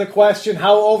Answer the question,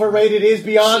 how overrated is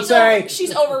Beyonce?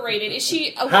 She's overrated. Is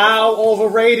she a How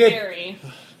overrated? Very.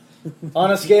 On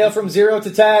a scale from 0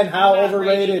 to 10, how I'm not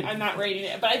overrated? I'm not rating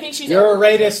it, but I think she's You're a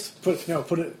overrated. ratist.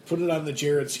 Put it on the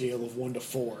Jared scale of 1 to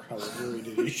 4. How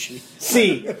overrated is she?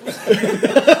 C. No,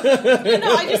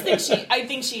 I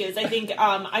think she is. I think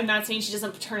I'm not saying she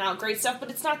doesn't turn out great stuff,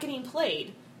 but it's not getting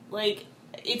played. Like,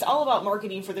 it's all about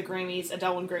marketing for the Grammys.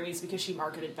 Adele won Grammys because she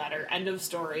marketed better. End of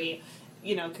story.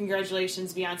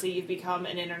 Congratulations, Beyonce. You've become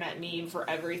an internet meme for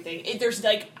everything. There's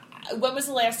like, when was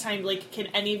the last time? Like, can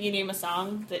any of you name a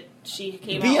song that she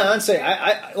came out with? Beyonce,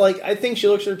 I think she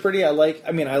looks really pretty. I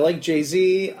like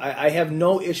Jay-Z. I have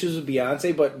no issues with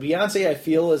Beyonce, but Beyonce I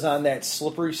feel is on that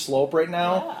slippery slope right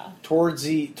now towards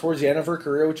the end of her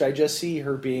career, which I just see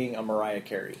her being a Mariah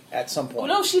Carey at some point. Well,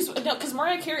 no, because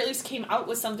Mariah Carey at least came out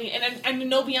with something, and I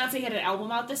know Beyonce had an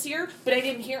album out this year, but I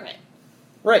didn't hear it.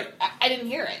 Right. I didn't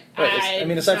hear it. Right.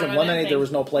 Aside from Lemonade, there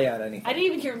was no play on anything. I didn't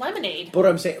even hear Lemonade. But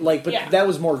I'm saying, Yeah. that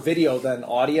was more video than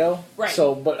audio. Right.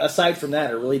 So, but aside from that,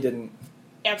 it really didn't.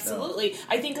 Absolutely. No.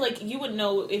 I think, you would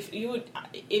know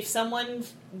if someone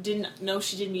didn't know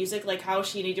she did music, how is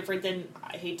she any different than,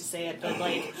 I hate to say it, but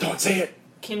Don't say it.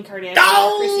 Kim Kardashian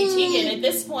or Chrissy Teigen. At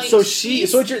this point,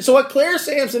 so what Claire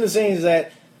Sampson is saying is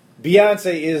that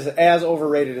Beyonce is as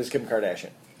overrated as Kim Kardashian.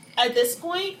 At this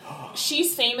point,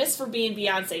 she's famous for being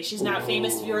Beyonce. She's not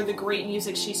famous for the great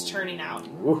music she's churning out.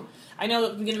 Ooh. I know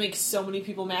that I'm going to make so many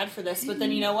people mad for this, but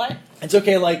then you know what? It's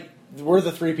okay. Like, we're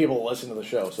the 3 people that listen to the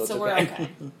show, so it's We're okay.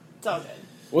 It's all good.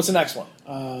 What's the next one?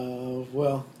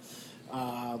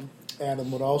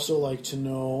 Adam would also like to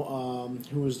know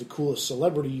who is the coolest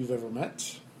celebrity you've ever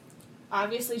met.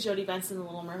 Obviously, Jodie Benson, The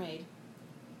Little Mermaid.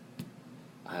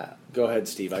 Go ahead,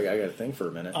 Steve. I got to think for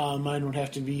a minute. Mine would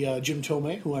have to be Jim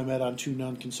Tomei, who I met on 2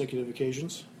 non-consecutive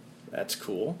occasions. That's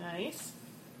cool. Nice.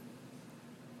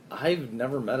 I've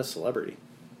never met a celebrity.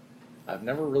 I've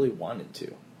never really wanted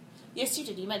to. Yes, you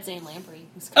did. You met Zane Lamprey.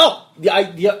 Oh, yeah,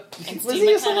 And was Steve he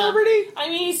a McKenna. celebrity? I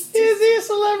mean, Is he a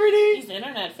celebrity? he's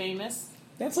internet famous.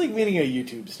 That's like meeting a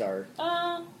YouTube star.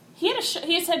 He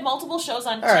has had multiple shows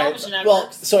on All right. television Well,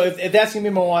 networks. so if that's gonna be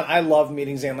my one, I love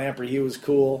meeting Zane Lamprey. He was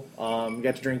cool.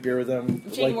 Got to drink beer with him.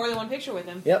 I've taken more than one picture with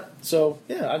him. Yep. So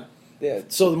yeah.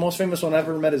 So the most famous one I've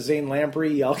ever met is Zane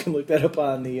Lamprey. Y'all can look that up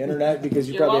on the internet because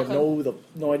you You're probably welcome. have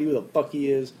no idea who the fuck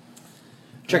he is.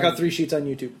 Check out 3 Sheets on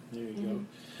YouTube. There you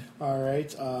go. All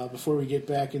right. Before we get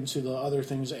back into the other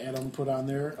things Adam put on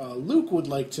there, Luke would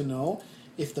like to know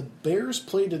if the Bears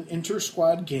played an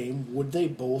inter-squad game, would they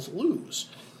both lose?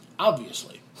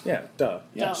 Obviously. Yeah. Duh.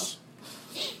 Yes.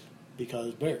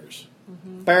 Because Bears.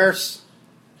 Bears.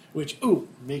 Which,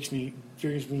 brings me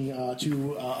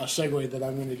to a segue that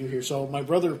I'm going to do here. So my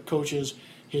brother coaches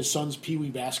his son's Pee Wee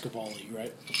basketball league,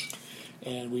 right?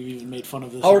 And we've even made fun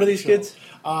of this. How old on are the these show.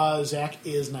 kids? Zach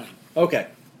is 9. Okay.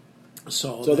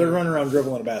 So they're running around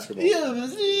dribbling a basketball. Yeah,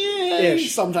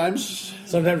 Ish. sometimes.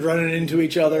 Sometimes running into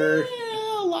each other.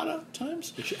 Yeah, a lot of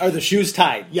times. Are the shoes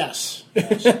tied? Yes.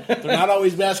 They're not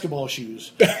always basketball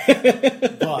shoes. But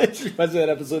Reminds me of that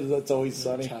episode of That's Always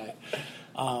Sunny. tight.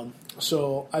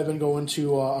 So I've been going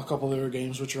to a couple of their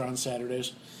games, which are on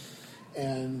Saturdays.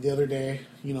 And the other day,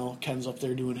 Ken's up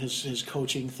there doing his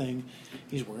coaching thing.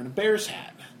 He's wearing a Bears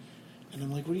hat. And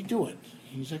I'm like, what are you doing?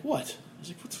 He's like, what? I was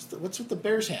like, what's with the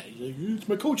Bears hat? He's like, it's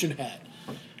my coaching hat.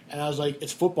 And I was like,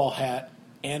 it's football hat,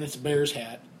 and it's a Bears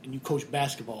hat, and you coach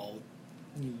basketball.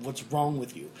 What's wrong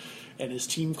with you? And his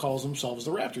team calls themselves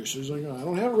the Raptors. So he's like, I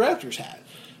don't have a Raptors hat.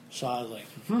 So I was like,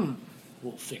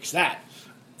 we'll fix that.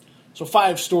 So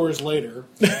 5 stores later,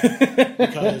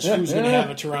 because who's going to have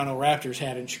a Toronto Raptors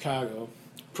hat in Chicago?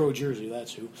 Pro Jersey,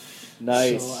 that's who.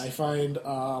 Nice. So I find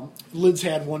Lids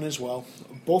had one as well.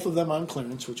 Both of them on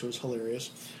clearance, which was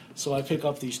hilarious. So I pick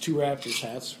up these 2 Raptors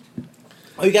hats.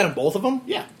 Oh, you got them both of them?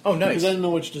 Yeah. Oh, nice. Because I didn't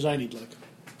know which design he'd like.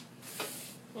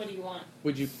 What do you want?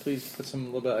 Would you please put a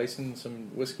little bit of ice and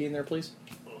some whiskey in there, please?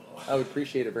 I would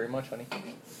appreciate it very much, honey.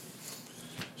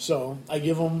 So I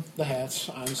give them the hats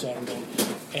on Saturday.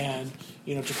 And,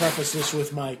 to preface this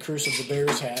with my Curse of the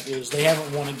Bears hat is they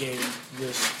haven't won a game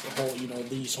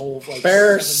these whole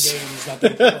Bears. 7 games that they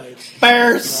played.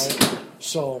 Bears! Right?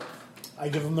 So I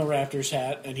give him the Raptors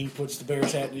hat, and he puts the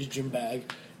Bears hat in his gym bag.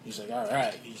 He's like, all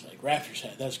right. He's like, Raptors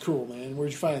hat, that's cool, man.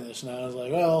 Where'd you find this? And I was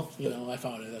like, well, I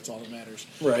found it. That's all that matters.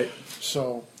 Right.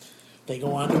 So they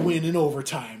go on to win in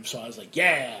overtime. So I was like,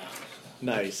 yeah.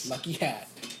 Nice. Lucky hat.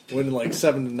 Winning like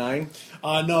 7-9?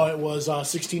 No, it was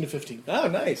 16-15. Oh,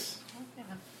 nice. Yeah.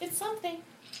 It's something.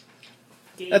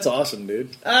 That's awesome,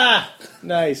 dude.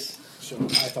 Nice. So I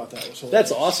thought that was hilarious.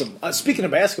 That's awesome. Speaking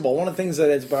of basketball, one of the things that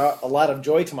has brought a lot of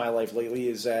joy to my life lately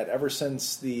is that ever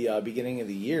since the beginning of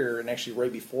the year, and actually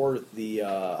right before the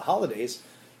holidays,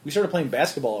 we started playing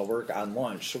basketball at work on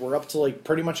lunch. So we're up to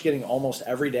pretty much getting almost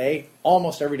every day.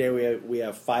 Almost every day we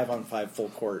have 5-on-5 full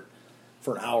court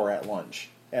for an hour at lunch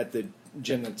at the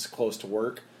gym that's close to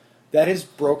work. That has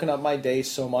broken up my day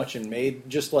so much and made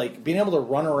just being able to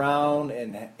run around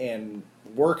and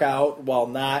work out while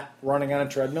not running on a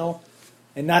treadmill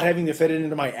and not having to fit it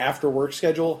into my after work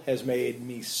schedule has made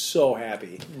me so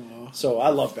happy. Aww. So I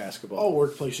love basketball. All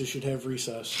workplaces should have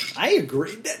recess. I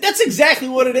agree. That's exactly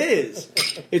what it is.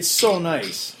 It's so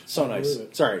nice. So nice.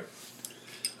 Sorry.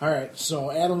 All right,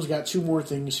 so Adam's got 2 more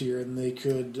things here, and they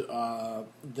could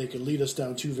lead us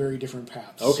down 2 very different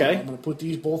paths. Okay. So I'm going to put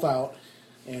these both out,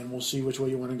 and we'll see which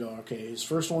way you want to go. Okay, his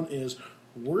first one is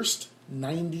worst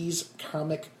 90s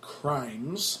comic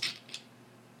crimes.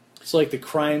 It's like the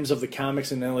crimes of the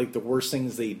comics and then the worst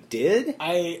things they did?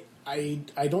 I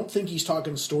don't think he's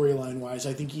talking storyline-wise.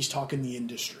 I think he's talking the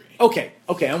industry. Okay,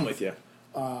 I'm with you.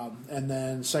 And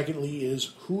then secondly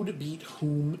is who'd beat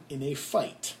whom in a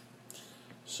fight.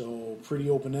 So pretty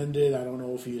open-ended. I don't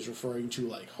know if he is referring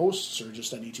to hosts or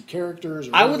just any 2 characters.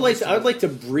 Or I would like to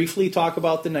briefly talk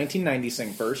about the 1990s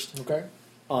thing first. Okay.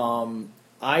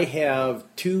 I have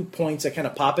 2 points that kind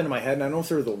of pop into my head, and I don't know if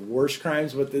they're the worst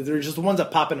crimes, but they're just the ones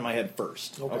that pop into my head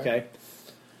first. Okay?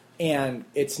 And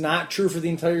it's not true for the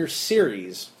entire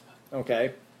series.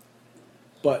 Okay?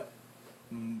 But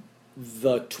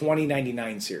the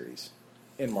 2099 series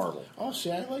in Marvel. Oh,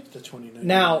 see, I like the 2099.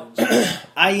 Now,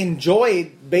 I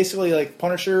enjoyed basically like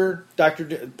Punisher,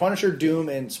 Punisher, Doom,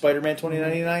 and Spider-Man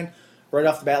 2099 right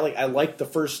off the bat. Like I liked the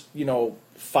first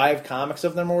 5 comics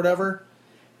of them or whatever,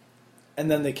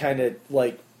 and then they kind of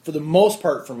like for the most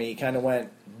part for me kind of went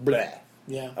bleh.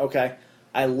 Yeah. Okay.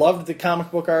 I loved the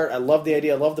comic book art. I loved the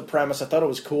idea. I loved the premise. I thought it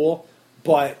was cool,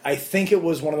 but I think it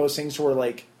was one of those things where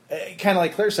like kind of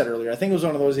like Claire said earlier. I think it was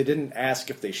one of those they didn't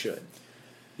ask if they should.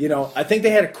 I think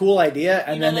they had a cool idea,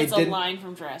 and then they didn't. That's a line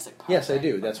from Jurassic Park. Yes, I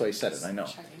do. That's why he said it. I know.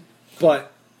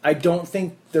 But I don't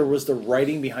think there was the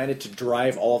writing behind it to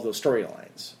drive all of those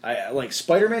storylines. Like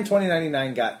Spider-Man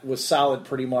 2099 was solid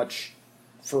pretty much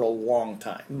for a long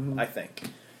time. I think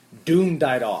Doom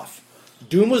died off.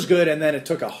 Doom was good, and then it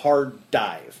took a hard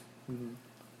dive.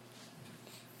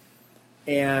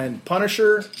 And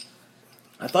Punisher,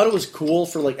 I thought it was cool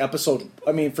for like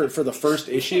for the first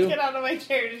issue. Get out of my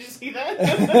chair! Did you see that?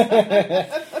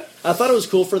 I thought it was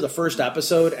cool for the first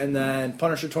episode, and then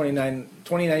Punisher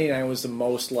 2099 was the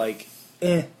most like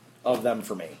of them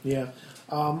for me. Yeah,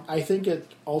 I think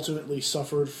it ultimately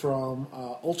suffered from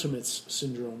Ultimates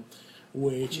syndrome,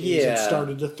 which is it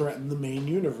started to threaten the main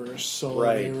universe. So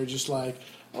they were just like,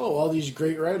 oh, all these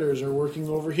great writers are working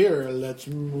over here. Let's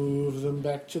move them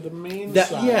back to the main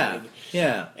side.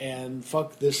 Yeah. And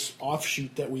fuck this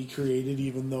offshoot that we created,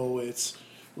 even though it's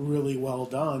really well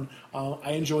done.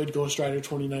 I enjoyed Ghost Rider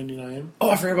 2099.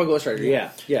 Oh, I forgot about Ghost Rider.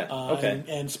 Yeah. Okay.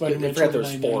 And Spider-Man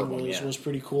 2099 was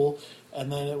pretty cool.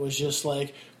 And then it was just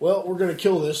like, well, we're going to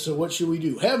kill this, so what should we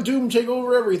do? Have Doom take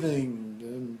over everything.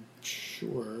 And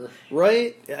sure.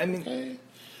 Right? I mean...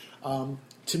 Okay.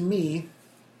 To me...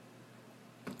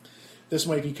 This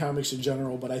might be comics in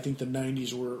general, but I think the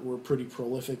 90s were pretty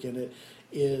prolific in it,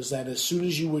 is that as soon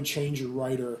as you would change a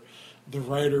writer, the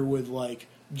writer would, like,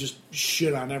 just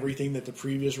shit on everything that the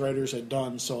previous writers had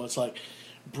done. So it's like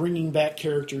bringing back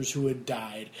characters who had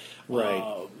died. Right.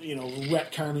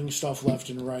 Retconning stuff left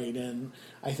and right. And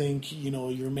I think,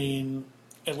 your main,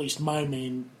 at least my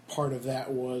main part of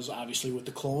that was obviously with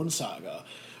the Clone Saga,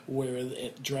 where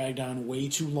it dragged on way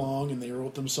too long and they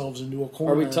wrote themselves into a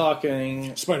corner. Are we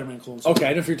talking... Spider-Man clones. Okay, I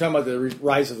don't know if you're talking about the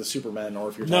rise of the Superman or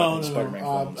if you're talking Spider-Man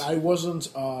clones. I wasn't...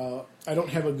 I don't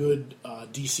have a good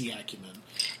DC acumen.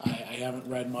 I haven't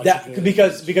read much of it.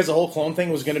 Because the whole clone thing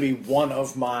was going to be one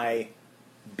of my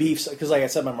beefs. Because like I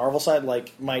said, my Marvel side,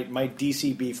 like my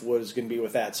DC beef was going to be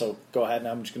with that. So go ahead, and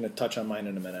I'm just going to touch on mine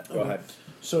in a minute. Go ahead.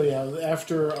 So yeah,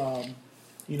 after...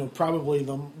 probably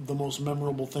the most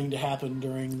memorable thing to happen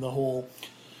during the whole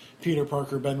Peter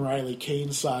Parker, Ben Reilly,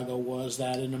 Kane saga was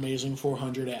that in Amazing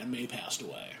 400, Aunt May passed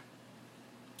away.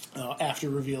 After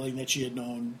revealing that she had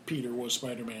known Peter was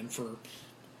Spider-Man for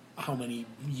how many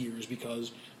years,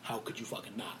 because how could you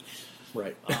fucking not?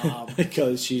 Right.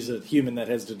 Because she's a human that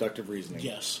has deductive reasoning.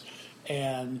 Yes.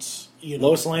 And,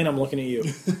 Lois Lane, I'm looking at you.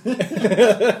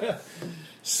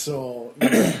 So,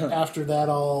 after that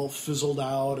all fizzled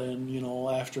out and,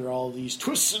 after all these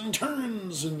twists and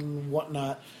turns and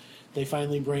whatnot, they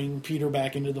finally bring Peter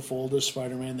back into the fold as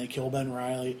Spider-Man. They kill Ben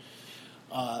Reilly.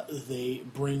 They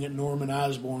bring Norman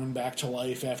Osborn back to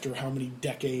life after how many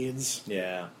decades?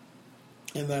 Yeah.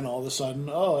 And then all of a sudden,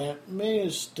 Aunt May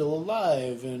is still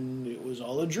alive and it was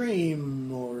all a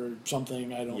dream or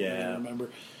something. I don't really remember.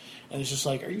 And it's just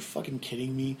like, are you fucking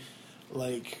kidding me?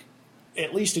 Like...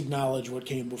 At least acknowledge what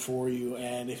came before you,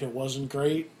 and if it wasn't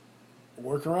great,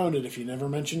 work around it. If you never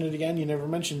mention it again, you never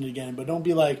mention it again. But don't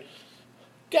be like,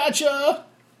 gotcha!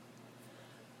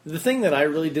 The thing that I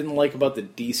really didn't like about the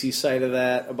DC side of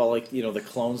that, about the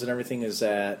clones and everything, is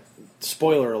that,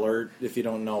 spoiler alert, if you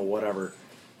don't know, whatever,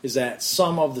 is that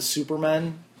some of the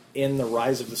Supermen in the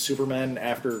Rise of the Supermen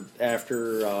after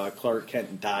Clark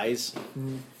Kent dies...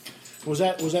 Mm-hmm. Was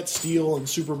that Steel and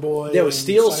Superboy? Yeah, it was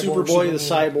Steel, Superboy, the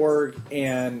Cyborg,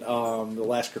 and the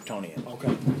Last Kryptonian.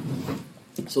 Okay.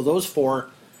 So those 4,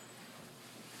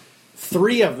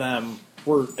 3 of them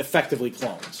were effectively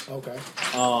clones. Okay.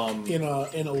 In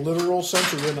a literal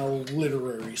sense or in a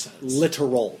literary sense?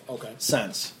 Literal. Okay.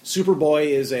 Sense.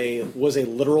 Superboy was a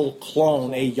literal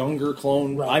clone, a younger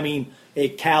clone. Right. I mean, a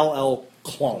Kal-El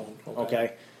clone.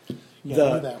 Okay. Yeah,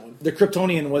 I knew that one. The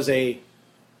Kryptonian was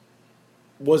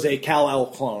a Kal-El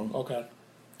clone. Okay.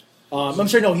 I'm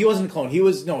sorry, no, he wasn't a clone. He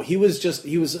was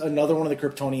another one of the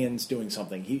Kryptonians doing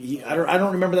something. I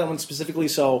don't remember that one specifically,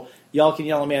 so y'all can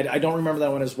yell at me. I don't remember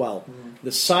that one as well. Mm-hmm.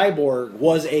 The Cyborg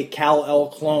was a Kal-El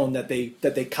clone that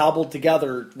they cobbled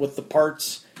together with the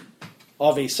parts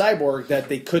of a cyborg that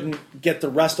they couldn't get the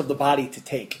rest of the body to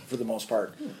take for the most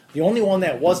part. The only one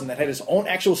that wasn't, that had his own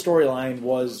actual storyline,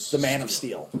 was the Man of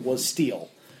Steel. Was Steel,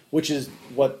 which is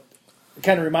what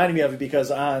kind of reminded me of it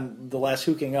because on the last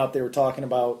Hooking Up, they were talking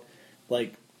about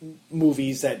like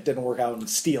movies that didn't work out in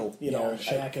Steel. You know,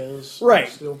 Shaka's right.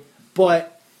 Steel.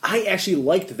 But I actually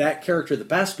liked that character the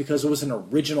best because it was an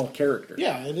original character.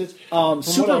 Yeah, it is.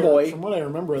 Superboy. From what I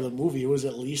remember of the movie, it was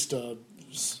at least a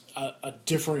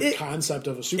different concept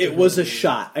of a superhero. It was a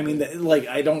shot. I mean,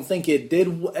 I don't think it did.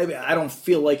 I don't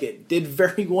feel like it did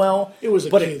very well. It was a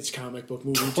kids' comic book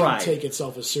movie. It didn't take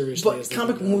itself as seriously as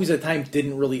comic book movies at the time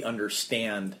didn't really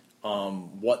understand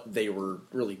what they were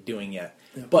really doing yet.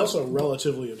 Yeah, but also a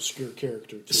relatively obscure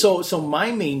character, too. So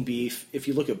my main beef, if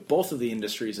you look at both of the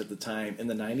industries at the time in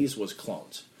the 90s, was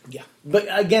clones. Yeah. But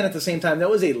again, at the same time, that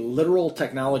was a literal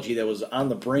technology that was on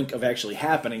the brink of actually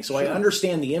happening. So I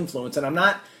understand the influence, and I'm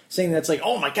not saying that's like,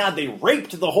 oh my God, they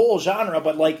raped the whole genre,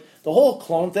 but like the whole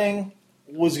clone thing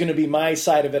was going to be my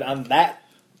side of it on that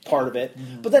part of it.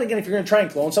 Mm-hmm. But then again, if you're going to try and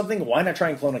clone something, why not try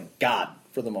and clone a god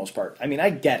for the most part? I mean, I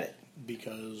get it.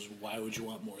 Because why would you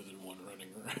want more than one running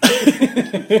around?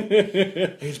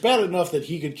 It's bad enough that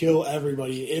he could kill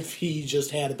everybody if he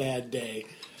just had a bad day.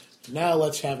 Now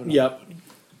let's have another one.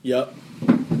 Yep.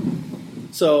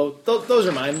 So those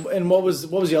are mine. And what was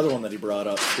the other one that he brought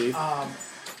up, Steve?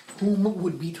 Whom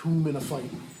would beat whom in a fight?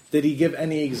 Did he give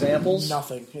any examples?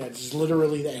 Nothing. Yeah, just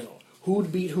literally that. Who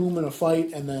would beat whom in a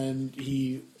fight, and then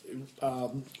he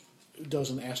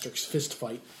does an asterisk fist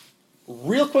fight.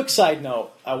 Real quick side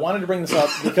note, I wanted to bring this up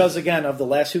because, again, of the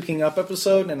last Hooking Up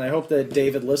episode, and I hope that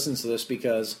David listens to this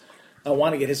because I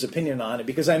want to get his opinion on it,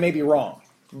 because I may be wrong.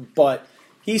 But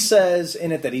he says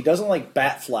in it that he doesn't like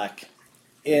Batfleck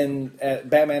in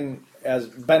Batman as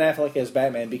Ben Affleck as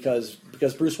Batman because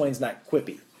Bruce Wayne's not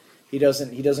quippy. He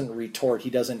doesn't retort. He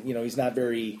doesn't, he's not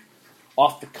very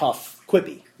off the cuff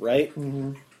quippy, right?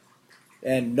 Mm-hmm.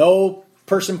 And no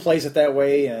person plays it that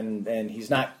way, and he's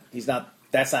not.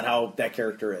 That's not how that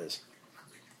character is.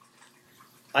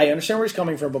 I understand where he's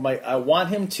coming from, but I want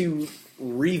him to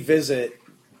revisit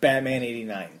Batman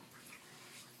 '89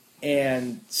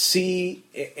 and see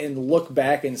and look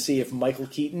back and see if Michael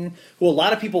Keaton, who a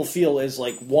lot of people feel is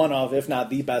like one of, if not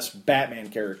the best Batman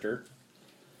character,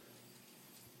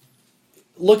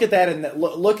 look at that and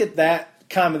look at that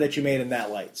comment that you made in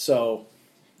that light. So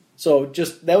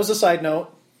just that was a side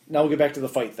note. Now we'll get back to the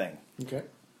fight thing. Okay.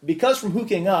 Because from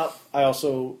Hooking Up,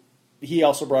 he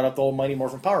also brought up the whole Mighty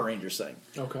Morphin Power Rangers thing.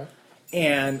 Okay.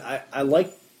 And I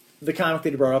like the comic that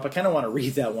he brought up. I kind of want to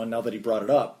read that one now that he brought it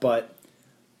up. But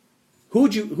who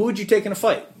would you take in a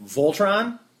fight?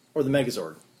 Voltron or the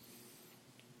Megazord?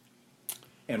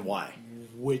 And why?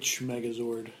 Which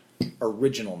Megazord?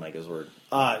 Original Megazord.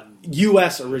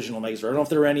 U.S. original Megazord. I don't know if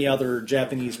there are any other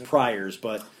Japanese priors,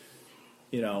 but,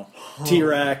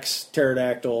 T-Rex,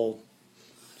 Pterodactyl,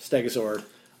 Stegosaur.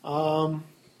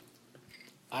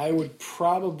 I would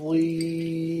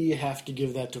probably have to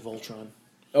give that to Voltron.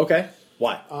 Okay.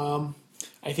 Why?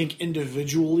 I think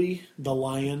individually, the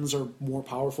Lions are more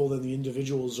powerful than the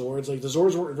individual Zords. Like, the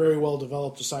Zords weren't very well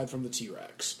developed aside from the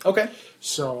T-Rex. Okay.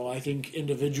 So I think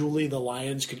individually, the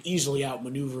Lions could easily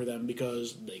outmaneuver them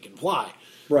because they can fly.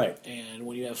 Right. And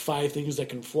when you have 5 things that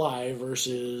can fly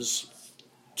versus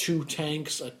 2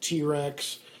 tanks, a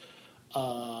T-Rex,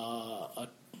 a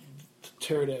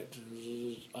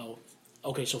Pterodactyl.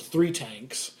 Okay, so 3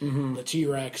 tanks, the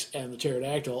T-Rex and the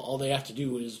Pterodactyl, all they have to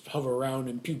do is hover around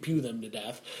and pew-pew them to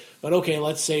death. But okay,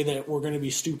 let's say that we're going to be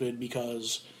stupid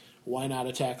because why not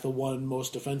attack the one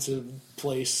most defensive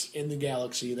place in the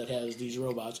galaxy that has these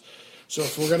robots? So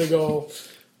if we're going to go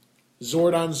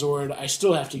Zord on Zord, I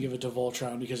still have to give it to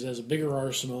Voltron because it has a bigger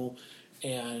arsenal,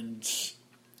 and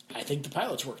I think the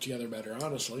pilots work together better,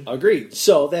 honestly. Agreed.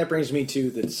 So that brings me to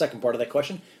the second part of that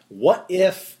question. What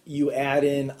if you add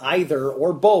in either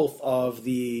or both of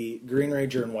the Green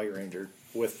Ranger and White Ranger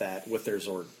with their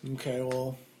Zord? Okay,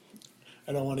 well,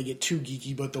 I don't want to get too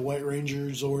geeky, but the White Ranger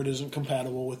Zord isn't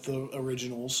compatible with the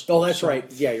originals. Oh, that's right.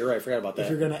 Yeah, you're right. I forgot about that. If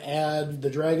you're going to add the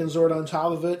Dragon Zord on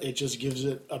top of it, it just gives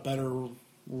it a better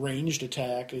ranged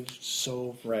attack.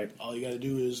 So all you got to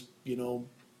do is,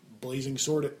 blazing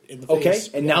sword it in the face.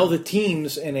 Okay, and now the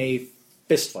team's in a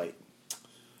fist fight.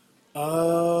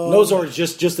 No Zords,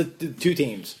 just the 2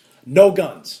 teams. No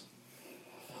guns.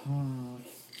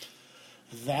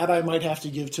 That I might have to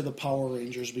give to the Power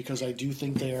Rangers because I do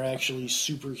think they are actually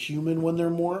superhuman when they're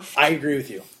morphed. I agree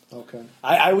with you. Okay.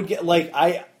 I would get,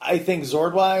 I think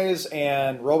Zord-wise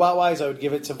and robot-wise, I would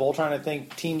give it to Voltron. I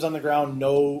think teams on the ground,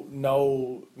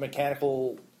 no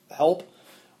mechanical help.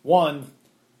 One,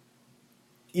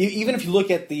 even if you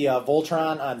look at the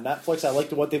Voltron on Netflix, I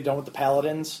like what they've done with the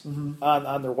Paladins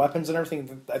on their weapons and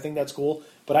everything. I think that's cool.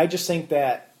 But I just think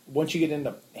that once you get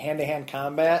into hand-to-hand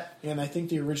combat, And I think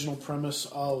the original premise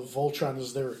of Voltron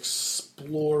is they're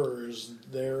explorers.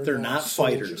 They're not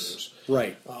fighters.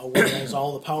 Right. Whereas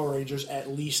all the Power Rangers at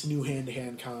least knew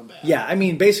hand-to-hand combat. Yeah, I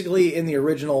mean, basically in the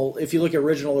original, if you look at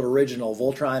original,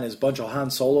 Voltron is a bunch of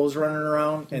Han Solos running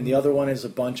around, and the other one is a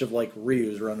bunch of like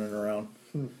Ryus running around.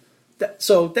 That's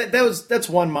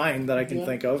one mind that I can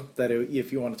think of. That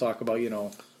if you want to talk about, Yeah,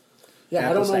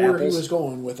 I don't know where he was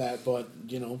going with that, but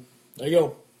there you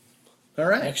go. All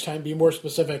right. Next time, be more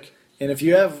specific. And if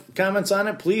you have comments on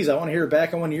it, please, I want to hear it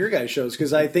back on one of your guys' shows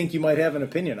because I think you might have an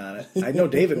opinion on it. I know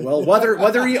David will.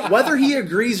 Whether he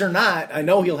agrees or not, I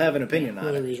know he'll have an opinion on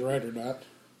it. Whether he's right or not.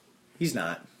 He's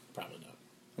not. Probably not.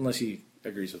 Unless he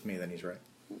agrees with me, then he's right.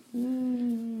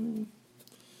 We'll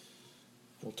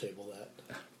table that.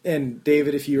 And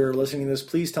David, if you are listening to this,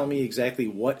 please tell me exactly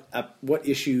what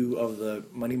issue of the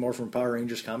Mighty Morphin Power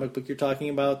Rangers comic book you're talking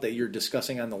about that you're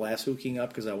discussing on the last Hooking Up,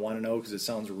 because I want to know, because it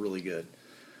sounds really good.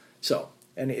 So,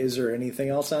 and is there anything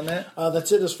else on that?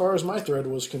 That's it as far as my thread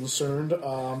was concerned.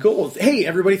 Cool. Hey,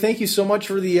 everybody, thank you so much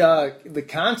for the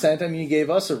content. I mean, you gave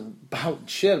us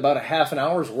about a half an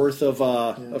hour's worth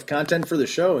of content for the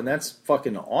show, and that's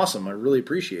fucking awesome. I really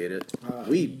appreciate it.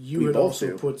 You'd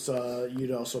also put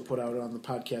out on the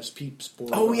podcast Peeps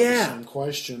board. Oh, yeah. Same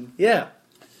question. Yeah.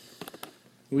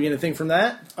 We get anything from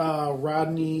that?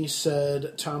 Rodney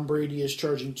said Tom Brady is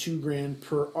charging $2,000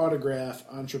 per autograph.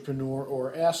 Entrepreneur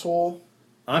or asshole?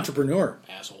 Entrepreneur.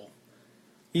 Asshole.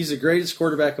 He's the greatest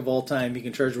quarterback of all time. He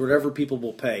can charge whatever people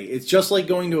will pay. It's just like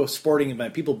going to a sporting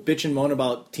event. People bitch and moan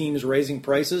about teams raising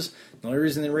prices. The only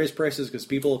reason they raise prices is because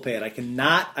people will pay it.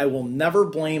 I will never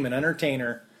blame an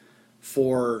entertainer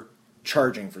for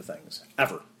charging for things.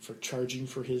 Ever. For charging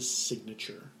for his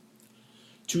signature.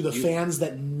 To the fans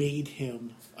that made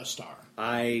him a star.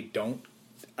 I don't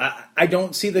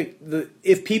see the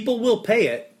if people will pay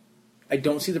it, I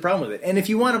don't see the problem with it. And if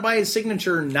you want to buy his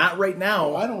signature, not right now.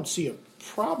 Well, I don't see a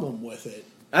problem with it.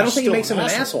 I don't think it makes him an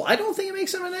asshole. I don't think it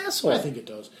makes him an asshole. I think it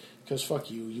does. Because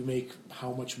fuck you. You make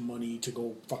how much money to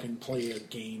go fucking play a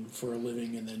game for a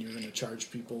living, and then you're going to charge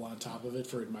people on top of it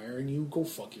for admiring you? Go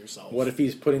fuck yourself. What if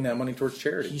he's putting that money towards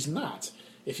charity? He's not.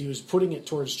 If he was putting it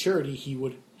towards charity, he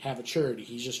would have a charity.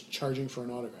 He's just charging for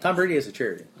an autograph. Tom Brady has a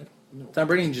charity. Tom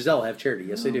Brady and Giselle have charity.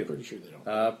 Yes, they do. I'm pretty sure they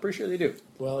don't. Pretty sure they do.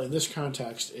 Well, in this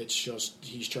context, it's just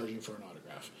he's charging for an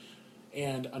autograph.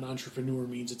 And an entrepreneur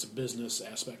means it's a business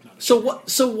aspect, not a charity.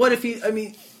 So what if he? I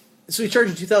mean, so he's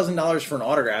charging $2,000 for an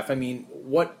autograph. I mean,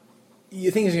 what you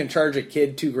think he's going to charge a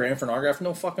kid $2,000 for an autograph?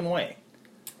 No fucking way.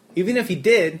 Even if he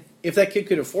did, if that kid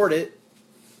could afford it,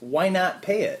 why not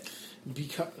pay it?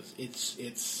 Because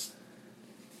it's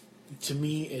to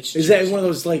me, it's is that one of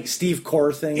those like Steve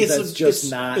Core things that's just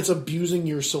not? It's abusing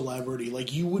your celebrity.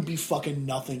 Like you would be fucking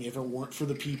nothing if it weren't for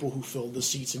the people who filled the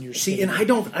seats in your stadium. And I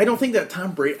don't think that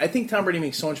Tom Brady. I think Tom Brady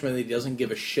makes so much money that he doesn't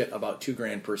give a shit about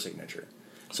 $2,000 per signature.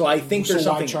 So I think there's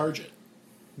something. Why charge it?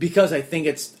 Because I think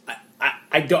it's.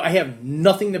 I have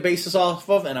nothing to base this off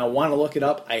of, and I want to look it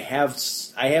up. I have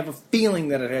a feeling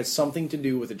that it has something to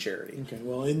do with a charity. Okay,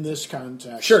 well, in this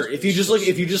context, sure. If you just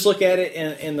look at it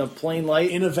in the plain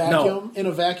light, in a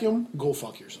vacuum, go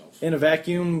fuck yourself. In a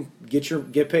vacuum,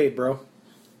 get paid, bro.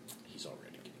 He's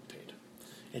already getting paid,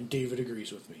 and David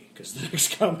agrees with me because the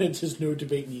next comment is no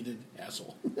debate needed,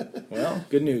 asshole. Well,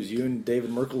 good news. You and David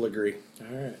Merkel agree.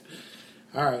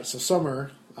 All right. So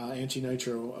Summer.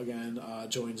 Anti-Nitro, again,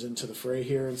 joins into the fray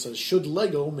here and says, should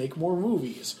Lego make more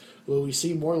movies? Will we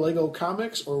see more Lego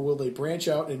comics, or will they branch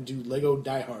out and do Lego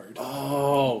Die Hard?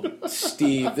 Oh,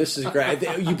 Steve, this is great.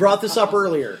 You brought this up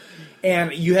earlier,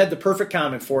 and you had the perfect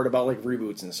comment for it about like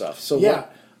reboots and stuff. So yeah,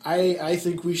 I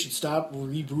think we should stop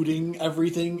rebooting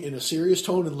everything in a serious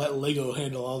tone and let Lego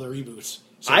handle all the reboots.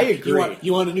 So I agree.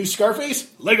 You want a new Scarface?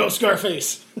 Lego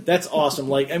Scarface. That's awesome.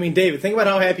 Like, I mean, David, think about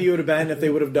how happy you would have been if they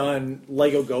would have done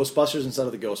Lego Ghostbusters instead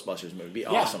of the Ghostbusters movie. It'd be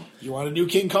awesome. You want a new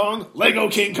King Kong? Lego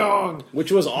King Kong.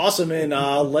 Which was awesome in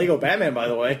Lego Batman, by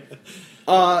the way.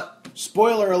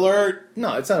 Spoiler alert.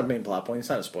 No, it's not a main plot point. It's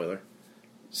not a spoiler.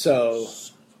 So,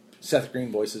 Seth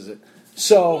Green voices it.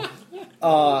 So,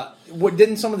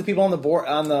 didn't some of the people on the board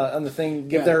on the thing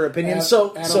give their opinions?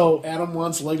 Adam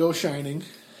wants Lego Shining.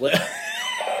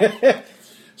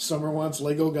 Summer wants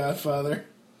Lego Godfather.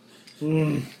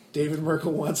 David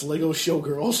Merkel wants Lego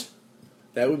Showgirls.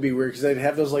 That would be weird because they'd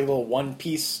have those like little one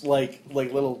piece like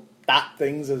little dot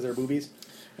things as their boobies.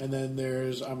 And then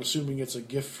I'm assuming it's a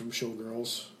gift from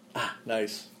Showgirls. Ah,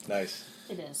 nice.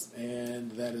 It is.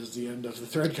 And that is the end of the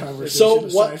thread conversation.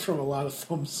 Aside from a lot of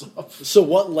thumbs up. So,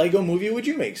 what Lego movie would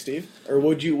you make, Steve? Or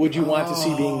would you want to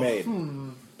see being made?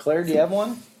 Claire, do you have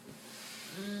one?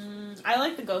 I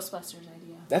like the Ghostbusters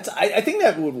idea. I think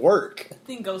that would work. I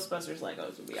think Ghostbusters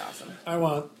Legos would be awesome. I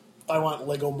want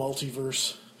Lego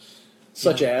multiverse.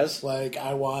 Such as? Like,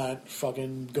 I want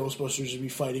fucking Ghostbusters to be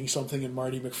fighting something and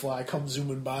Marty McFly comes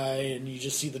zooming by and you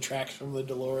just see the tracks from the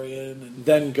DeLorean. And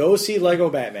Then go see Lego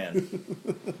Batman.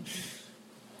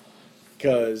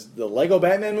 Because the Lego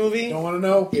Batman movie don't want to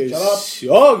know. is Shut up.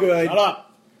 so good. Shut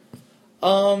up.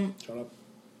 Shut up.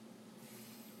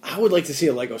 I would like to see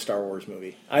a Lego Star Wars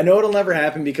movie. I know it'll never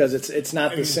happen because it's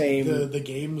not the same. The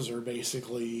games are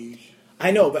basically... I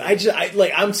know, but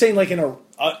I'm saying like an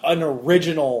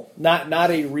original, not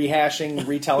a rehashing,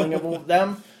 retelling of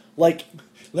them, like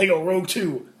Lego Rogue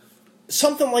 2.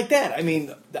 Something like that. I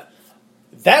mean,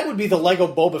 that would be the Lego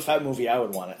Boba Fett movie I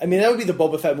would want to. I mean, that would be the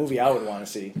Boba Fett movie I would want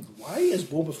to see. Why is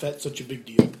Boba Fett such a big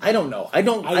deal? I don't know. I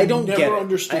don't never get it.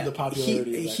 understood the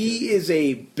popularity of that He is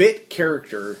a bit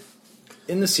character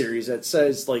in the series that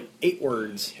says like 8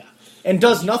 words. Yeah. And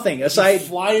does nothing aside.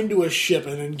 Fly into a ship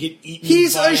and then get eaten.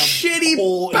 He's by a shitty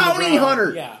hole in the bounty ground.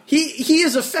 hunter. Yeah, He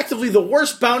is effectively the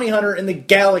worst bounty hunter in the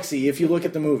galaxy if you look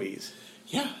at the movies.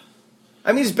 yeah,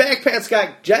 I mean, his backpack's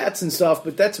got jets and stuff,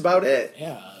 but that's about it.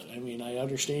 yeah. I mean, I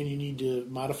understand you need to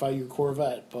modify your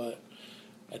Corvette, but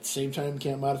at the same time, you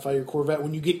can't modify your Corvette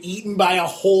when you get eaten by a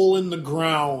hole in the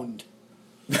ground.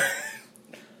 It's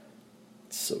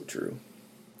so true.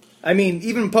 I mean,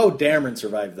 even Poe Dameron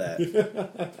survived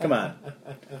that. Come on.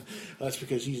 That's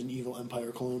because he's an evil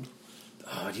Empire clone.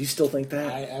 Oh, do you still think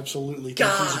that? I absolutely think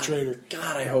he's a traitor.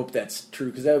 God, I hope that's true,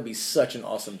 because that would be such an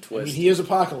awesome I twist. mean, he is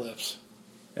Apocalypse.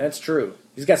 That's true.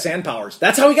 He's got sand powers.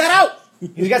 That's how he got out!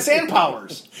 He's got sand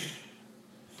powers.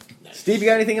 Steve, you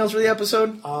got anything else for the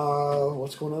episode?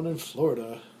 What's going on in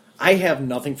Florida? I have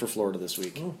nothing for Florida this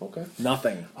week. Oh, okay.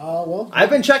 Nothing. Well, I've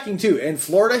been checking, too, and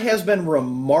Florida has been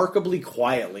remarkably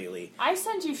quiet lately. I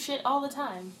send you shit all the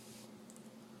time.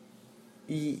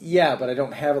 Yeah, but I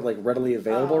don't have it, like, readily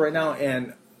available right now,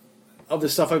 and of the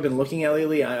stuff I've been looking at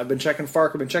lately, I've been checking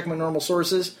FARC, I've been checking my normal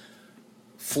sources.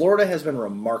 Florida has been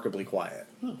remarkably quiet.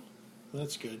 Oh,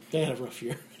 that's good. They had a rough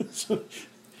year.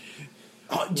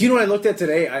 Do you know what I looked at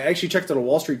today? I actually checked out a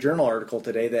Wall Street Journal article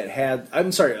today that had,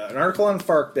 an article on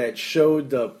FARC that showed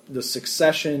the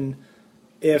succession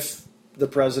if the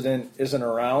president isn't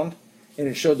around, and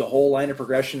it showed the whole line of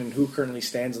progression and who currently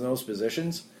stands in those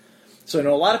positions. So I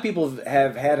know a lot of people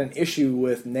have had an issue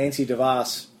with Nancy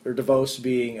DeVos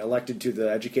being elected to the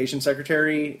education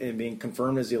secretary and being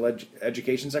confirmed as the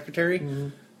education secretary. Mm-hmm.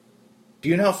 Do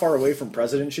you know how far away from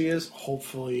president she is?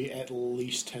 Hopefully at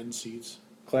least 10 seats.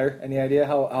 Claire, any idea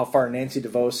how far Nancy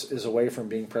DeVos is away from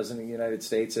being president of the United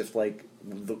States if,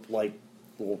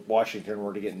 Washington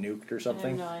were to get nuked or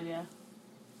something? I have no idea.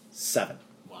 7.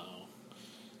 Wow.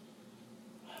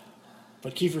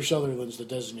 But Kiefer Sutherland's the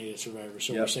designated survivor,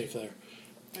 so we're safe there.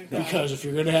 Because if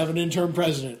you're going to have an interim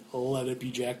president, let it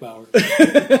be Jack Bauer.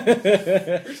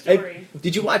 Hey,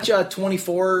 did you watch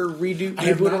 24 reboot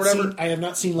or whatever? I have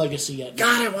not seen Legacy yet.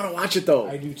 God, I want to watch it though.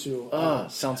 I do too.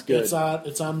 Sounds good.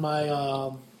 It's on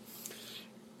my.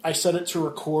 I set it to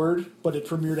record, but it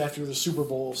premiered after the Super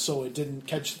Bowl, so it didn't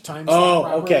catch the time.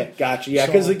 Okay, gotcha. Yeah,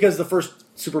 because the first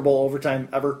Super Bowl overtime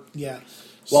ever. Yeah.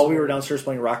 While we were downstairs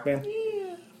playing Rock Band.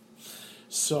 Yeah.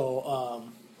 So.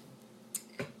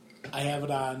 I have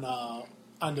it on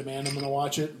demand. I'm going to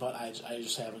watch it, but I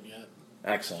just haven't yet.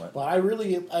 Excellent. But I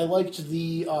liked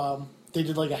the they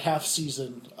did like a half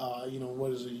season. A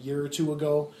year or two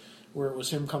ago, where it was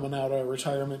him coming out of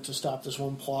retirement to stop this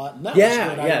one plot, and that was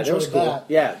good. That was cool. That.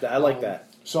 Yeah, I like that.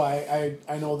 So I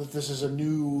know that this is a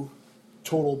new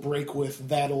total break with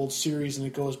that old series, and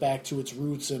it goes back to its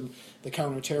roots and the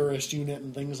counter-terrorist unit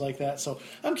and things like that. So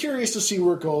I'm curious to see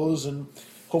where it goes, and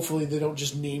hopefully they don't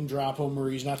just name drop him, or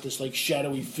he's not this like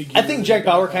shadowy figure. I think Jack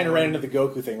Bauer kind of ran into the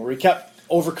Goku thing, where he kept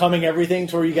overcoming everything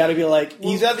to where you got to be like,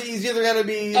 he's either got to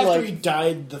be after he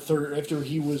died after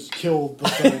he was killed the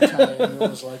third time. It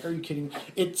was like, are you kidding?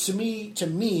 It to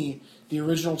me, the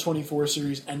original 24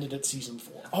 series ended at season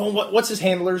 4. Oh, what's his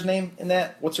handler's name in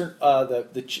that? What's her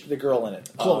the girl in it?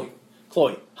 Chloe.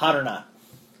 Chloe, hot or not?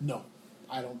 No,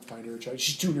 I don't find her attractive.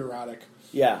 She's too neurotic.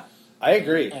 Yeah, I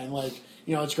agree. And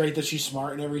it's great that she's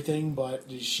smart and everything, but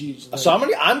she's. So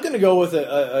I'm gonna go with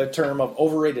a term of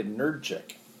overrated nerd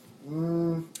chick.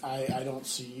 I don't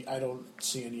see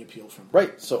any appeal from her.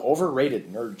 Right, so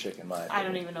overrated nerd chick in my opinion. I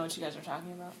don't even know what you guys are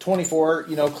talking about. 24,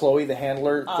 Chloe the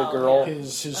handler, the girl,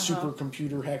 his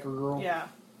supercomputer hacker girl.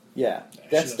 Yeah,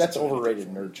 that's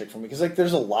overrated nerd chick for me, because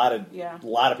there's a lot of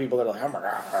people that are like, oh my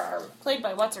god. Played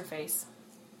by what's her face?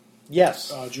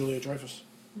 Yes, Julia Dreyfus.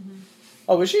 Mm-hmm.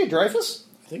 Oh, is she a Dreyfus?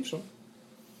 I think so.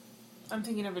 I'm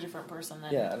thinking of a different person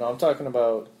then. Yeah, no, I'm talking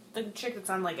about The chick that's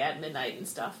on, like, at midnight and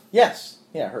stuff. Yes.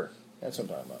 Yeah, her. That's what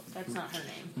I'm talking about. That's not her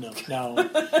name. No.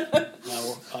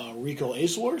 Now, Rico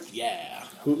Ainsworth? Yeah.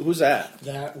 Who's that?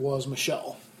 That was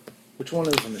Michelle. Which one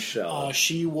is Michelle?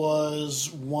 She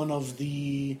was one of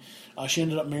the... she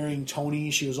ended up marrying Tony.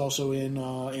 She was also in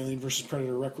Alien vs.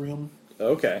 Predator Requiem.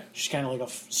 Okay. She's kind of like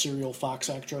a serial Fox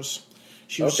actress.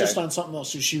 She was just on something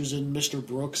else. So she was in Mr.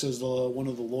 Brooks as one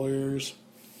of the lawyers.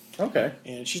 Okay.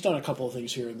 And she's done a couple of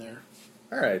things here and there.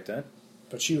 All right, then.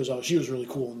 But she was really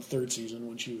cool in the third season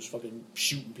when she was fucking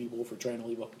shooting people for trying to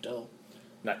leave a hotel.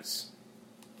 Nice.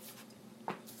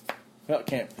 Well,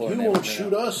 can't pull her You name won't right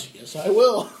shoot now. us. Yes, I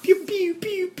will. Pew, pew,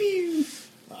 pew, pew.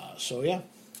 So, yeah.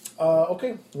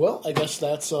 Okay. Well, I guess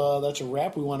that's a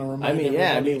wrap. We want to remind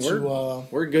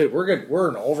we're good.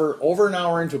 We're over an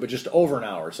hour into it, but just over an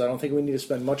hour. So I don't think we need to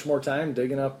spend much more time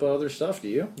digging up other stuff. Do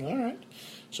you? All right.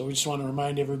 So we just want to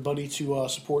remind everybody to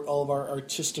support all of our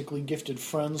artistically gifted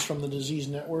friends from the Disease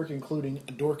Network, including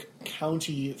Dork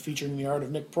County featuring the art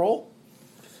of Nick Prohl,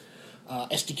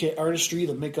 SDK Artistry,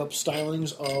 the makeup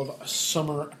stylings of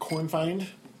Summer Cornfind,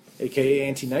 a.k.a.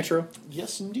 Anti-Nitro.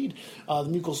 Yes, indeed.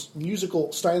 The musical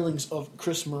stylings of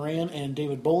Chris Moran and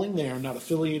David Bowling. They are not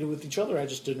affiliated with each other. I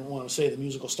just didn't want to say the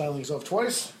musical stylings of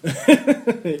twice.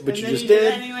 But you just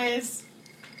did. Anyways.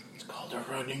 It's called a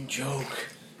running joke.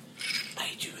 I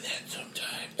do that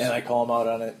sometimes. And I call him out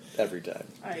on it every time.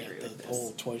 I agree with The this.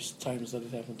 whole times that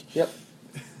it happened. Yep.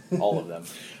 All of them.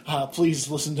 Please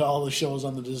listen to all the shows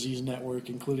on the Disease Network,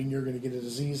 including You're Gonna Get a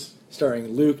Disease,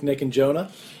 Starring Luke, Nick, and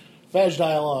Jonah. Vag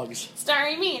Dialogues,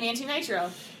 Starring me and Anti-Nitro.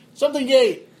 Something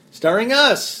Gate, Starring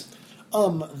us.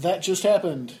 That Just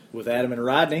Happened, With Adam and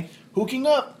Rodney. Hooking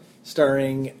Up,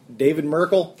 Starring David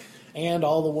Merkel. and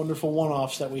all the wonderful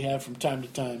one-offs that we have from time to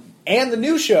time. And the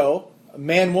new show,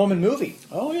 Man-Woman Movie.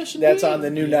 Oh, yes, indeed. That's on the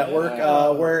new network,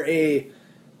 where a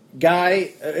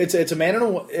guy, it's a man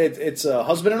and it's a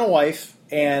husband and a wife,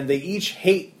 and they each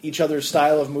hate each other's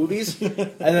style of movies,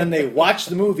 and then they watch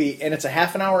the movie, and it's a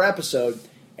half-an-hour episode,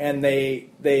 and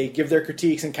they give their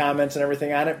critiques and comments and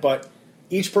everything on it, but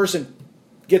each person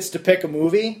gets to pick a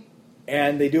movie,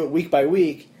 and they do it week by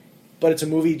week, but it's a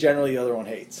movie generally the other one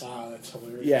hates. That's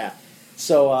hilarious. Yeah,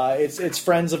 so it's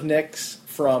friends of Nick's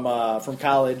from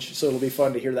college, so it'll be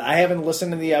fun to hear that. I haven't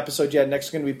listened to the episode yet. Nick's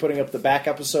going to be putting up the back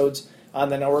episodes on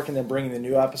the network and then bringing the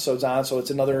new episodes on, so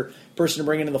it's another person to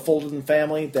bring into the fold of the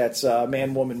family. That's a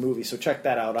Man-Woman Movie, so check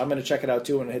that out. I'm going to check it out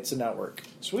too when it hits the network.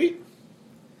 Sweet.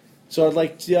 So I'd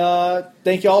like to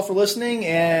thank you all for listening,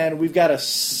 and we've got a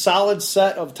solid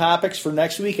set of topics for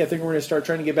next week. I think we're going to start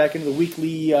trying to get back into the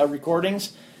weekly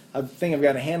recordings. I think I've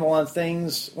got a handle on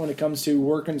things when it comes to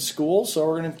work and school, so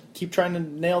we're going to keep trying to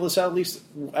nail this out at least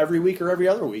every week or every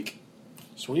other week.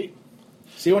 Sweet.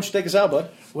 See, why don't you take us out,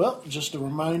 bud? Well, just a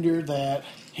reminder that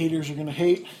haters are going to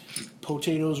hate,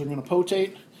 potatoes are going to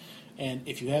potate, and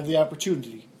if you have the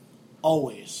opportunity,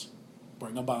 always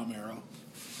bring a bomb arrow.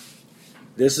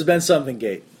 This has been Something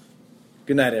Gate.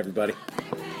 Good night, everybody.